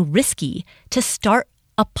something risky, to start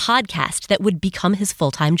a podcast that would become his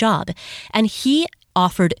full-time job. And he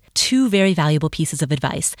offered two very valuable pieces of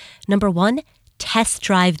advice. Number one, test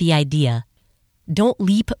drive the idea. Don't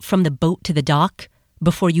leap from the boat to the dock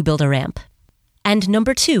before you build a ramp. And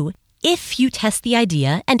number two, if you test the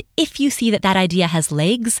idea and if you see that that idea has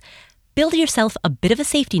legs, build yourself a bit of a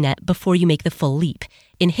safety net before you make the full leap.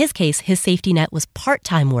 In his case, his safety net was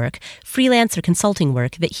part-time work, freelance or consulting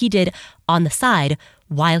work that he did on the side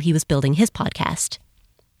while he was building his podcast.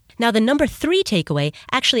 Now, the number three takeaway,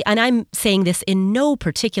 actually, and I'm saying this in no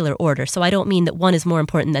particular order, so I don't mean that one is more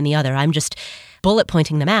important than the other. I'm just bullet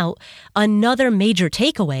pointing them out. Another major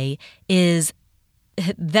takeaway is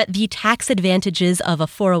that the tax advantages of a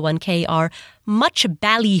 401k are much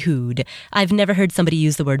ballyhooed. I've never heard somebody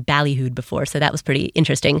use the word ballyhooed before, so that was pretty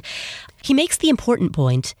interesting. He makes the important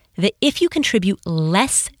point that if you contribute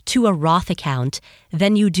less to a Roth account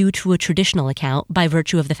than you do to a traditional account by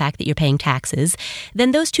virtue of the fact that you're paying taxes,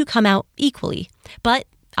 then those two come out equally. But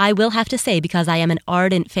I will have to say, because I am an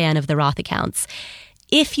ardent fan of the Roth accounts,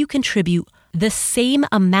 if you contribute the same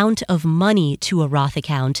amount of money to a Roth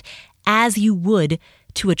account as you would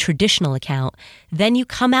to a traditional account, then you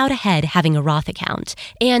come out ahead having a Roth account.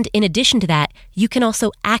 And in addition to that, you can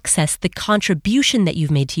also access the contribution that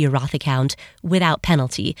you've made to your Roth account without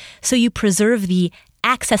penalty. So you preserve the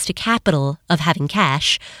access to capital of having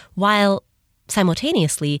cash while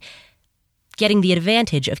simultaneously getting the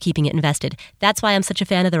advantage of keeping it invested. That's why I'm such a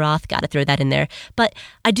fan of the Roth. Got to throw that in there. But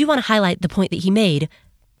I do want to highlight the point that he made,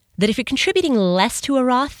 that if you're contributing less to a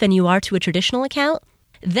Roth than you are to a traditional account,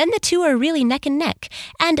 then the two are really neck and neck.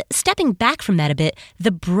 And stepping back from that a bit,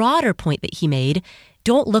 the broader point that he made,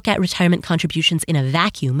 don't look at retirement contributions in a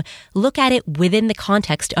vacuum. Look at it within the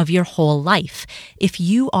context of your whole life. If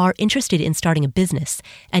you are interested in starting a business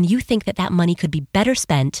and you think that that money could be better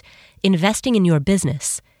spent investing in your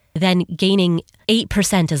business than gaining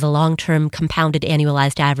 8% as a long-term compounded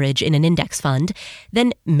annualized average in an index fund,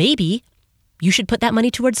 then maybe you should put that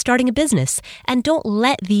money towards starting a business. And don't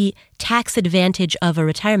let the tax advantage of a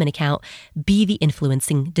retirement account be the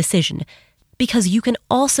influencing decision. Because you can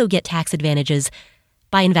also get tax advantages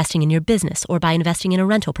by investing in your business or by investing in a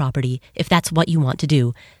rental property, if that's what you want to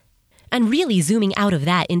do. And really zooming out of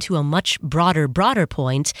that into a much broader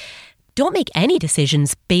point, don't make any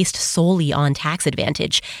decisions based solely on tax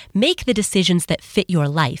advantage. Make the decisions that fit your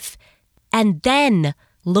life. And then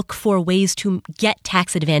look for ways to get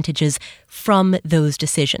tax advantages from those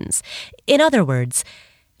decisions. In other words,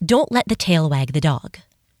 don't let the tail wag the dog.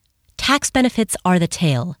 Tax benefits are the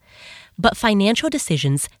tail, but financial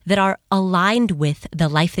decisions that are aligned with the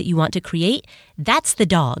life that you want to create, that's the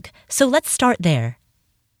dog. So let's start there.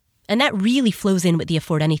 And that really flows in with the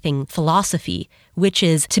Afford Anything philosophy, which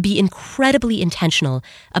is to be incredibly intentional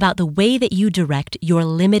about the way that you direct your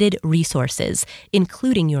limited resources,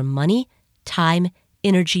 including your money, time,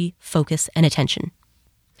 energy, focus, and attention.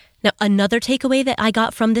 Now, another takeaway that I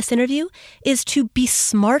got from this interview is to be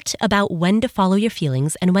smart about when to follow your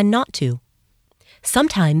feelings and when not to.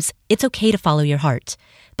 Sometimes it's okay to follow your heart,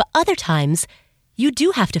 but other times you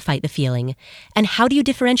do have to fight the feeling. And how do you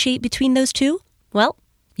differentiate between those two? Well,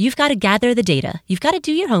 you've got to gather the data. You've got to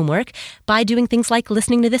do your homework by doing things like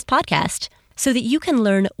listening to this podcast so that you can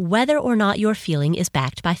learn whether or not your feeling is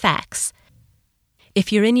backed by facts.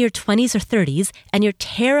 If you're in your 20s or 30s and you're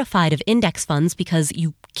terrified of index funds because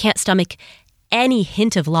you can't stomach any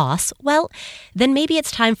hint of loss, well, then maybe it's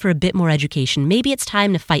time for a bit more education. Maybe it's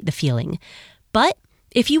time to fight the feeling. But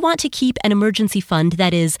if you want to keep an emergency fund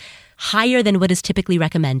that is higher than what is typically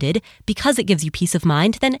recommended because it gives you peace of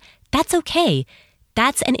mind, then that's okay.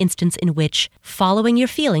 That's an instance in which following your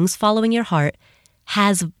feelings, following your heart,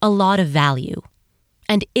 has a lot of value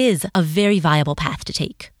and is a very viable path to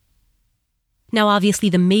take. Now, obviously,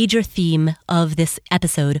 the major theme of this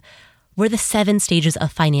episode were the 7 stages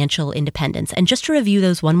of financial independence. And just to review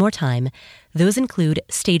those one more time, those include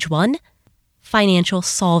Stage 1, financial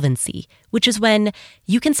solvency, which is when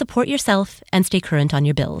you can support yourself and stay current on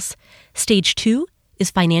your bills. Stage 2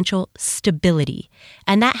 is financial stability,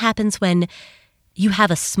 and that happens when you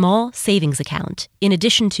have a small savings account in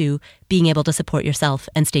addition to being able to support yourself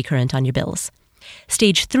and stay current on your bills.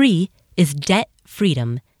 Stage 3 is debt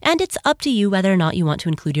freedom, and it's up to you whether or not you want to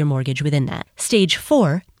include your mortgage within that. Stage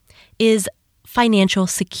 4 is financial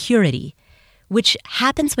security, which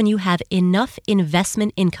happens when you have enough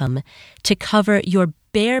investment income to cover your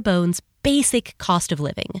bare bones basic cost of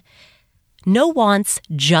living. No wants,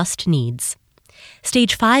 just needs.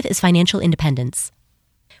 Stage 5 is financial independence,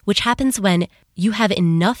 which happens when you have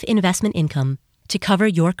enough investment income to cover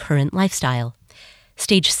your current lifestyle.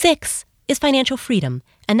 Stage 6 is financial freedom,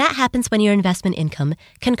 and that happens when your investment income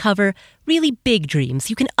can cover really big dreams.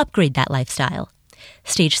 You can upgrade that lifestyle.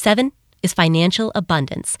 Stage 7 is financial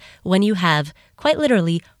abundance, when you have, quite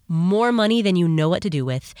literally, more money than you know what to do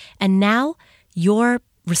with, and now your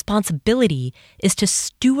responsibility is to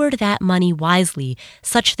steward that money wisely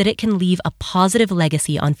such that it can leave a positive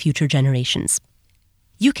legacy on future generations.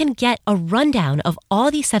 You can get a rundown of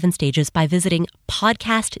all these 7 stages by visiting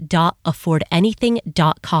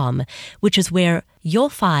podcast.affordanything.com, which is where you'll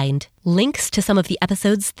find links to some of the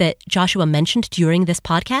episodes that Joshua mentioned during this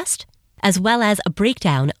podcast, as well as a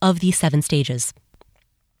breakdown of these 7 stages.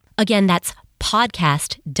 Again, that's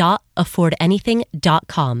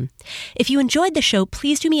podcast.affordanything.com. If you enjoyed the show,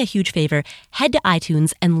 please do me a huge favor. Head to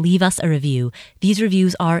iTunes and leave us a review. These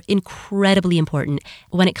reviews are incredibly important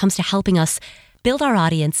when it comes to helping us build our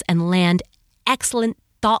audience and land excellent,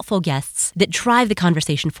 thoughtful guests that drive the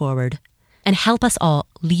conversation forward and help us all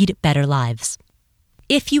lead better lives.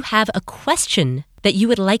 If you have a question that you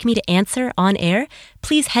would like me to answer on air,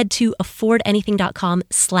 please head to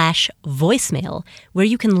affordanything.com/voicemail, where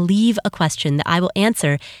you can leave a question that I will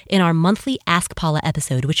answer in our monthly Ask Paula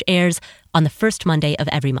episode, which airs on the first Monday of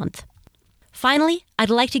every month. Finally, I'd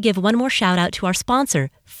like to give one more shout out to our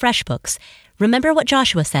sponsor, FreshBooks. Remember what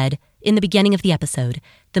Joshua said in the beginning of the episode.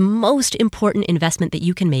 The most important investment that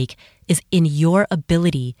you can make is in your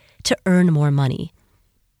ability to earn more money.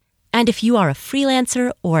 And if you are a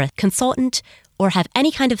freelancer or a consultant or have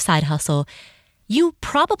any kind of side hustle, you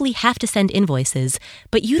probably have to send invoices,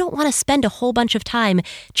 but you don't want to spend a whole bunch of time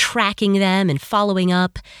tracking them and following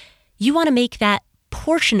up. You want to make that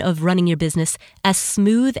portion of running your business as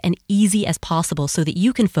smooth and easy as possible so that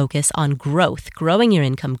you can focus on growth, growing your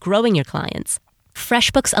income, growing your clients.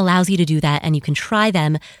 FreshBooks allows you to do that, and you can try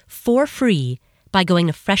them for free by going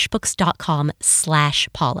to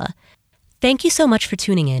freshbooks.com/Paula. Thank you so much for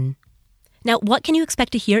tuning in. Now, what can you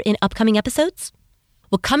expect to hear in upcoming episodes?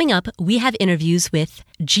 Well, coming up, we have interviews with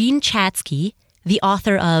Jean Chatzky, the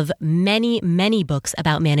author of many, many books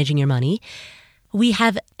about managing your money. We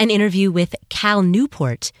have an interview with Cal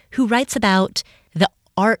Newport, who writes about the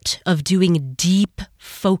art of doing deep,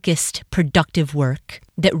 focused, productive work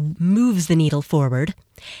that moves the needle forward.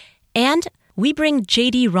 And we bring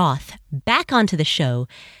J.D. Roth back onto the show.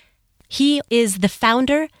 He is the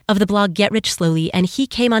founder of the blog Get Rich Slowly, and he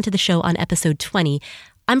came onto the show on episode 20.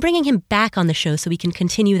 I'm bringing him back on the show so we can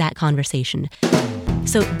continue that conversation.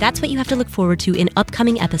 So that's what you have to look forward to in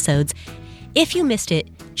upcoming episodes. If you missed it,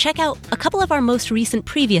 check out a couple of our most recent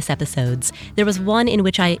previous episodes. There was one in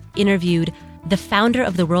which I interviewed the founder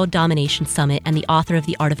of the World Domination Summit and the author of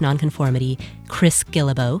The Art of Nonconformity, Chris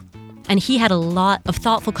Guillebeau. And he had a lot of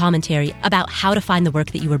thoughtful commentary about how to find the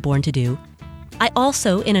work that you were born to do. I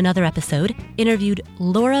also, in another episode, interviewed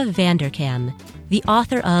Laura Vanderkam, the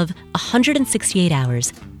author of 168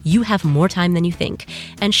 Hours, You Have More Time Than You Think.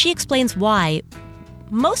 And she explains why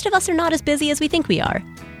most of us are not as busy as we think we are.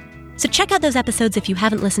 So check out those episodes if you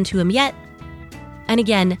haven't listened to them yet. And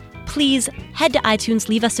again, please head to iTunes,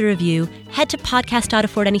 leave us a review, head to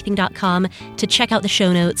podcast.affordanything.com to check out the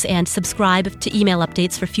show notes and subscribe to email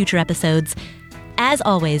updates for future episodes. As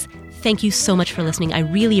always, thank you so much for listening. I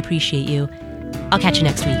really appreciate you. I'll catch you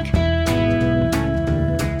next week.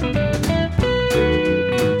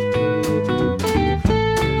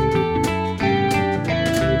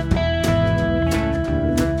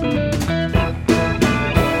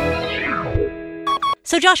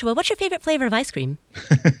 So Joshua, what's your favorite flavor of ice cream?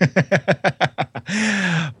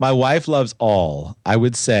 My wife loves all. I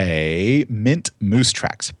would say mint Moose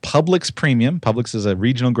Tracks. Publix Premium. Publix is a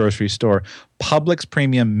regional grocery store. Publix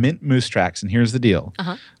Premium mint Moose Tracks. And here's the deal.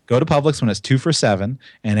 Go to Publix when it's 2 for $7.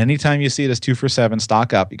 And anytime you see it as 2 for $7,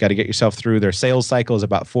 stock up. You got to get yourself through. Their sales cycle is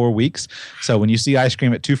about 4 weeks. So when you see ice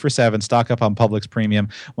cream at 2 for $7, stock up on Publix Premium.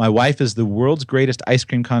 My wife is the world's greatest ice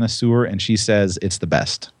cream connoisseur, and she says it's the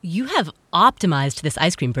best. You have optimized this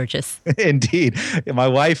ice cream purchase. Indeed. My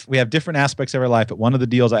wife, we have different aspects of our life, but one of the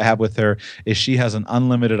deals I have with her is she has an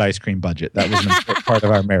unlimited ice cream budget. That was an important part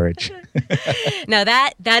of our marriage. Now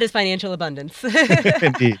that is financial abundance.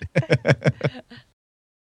 Indeed.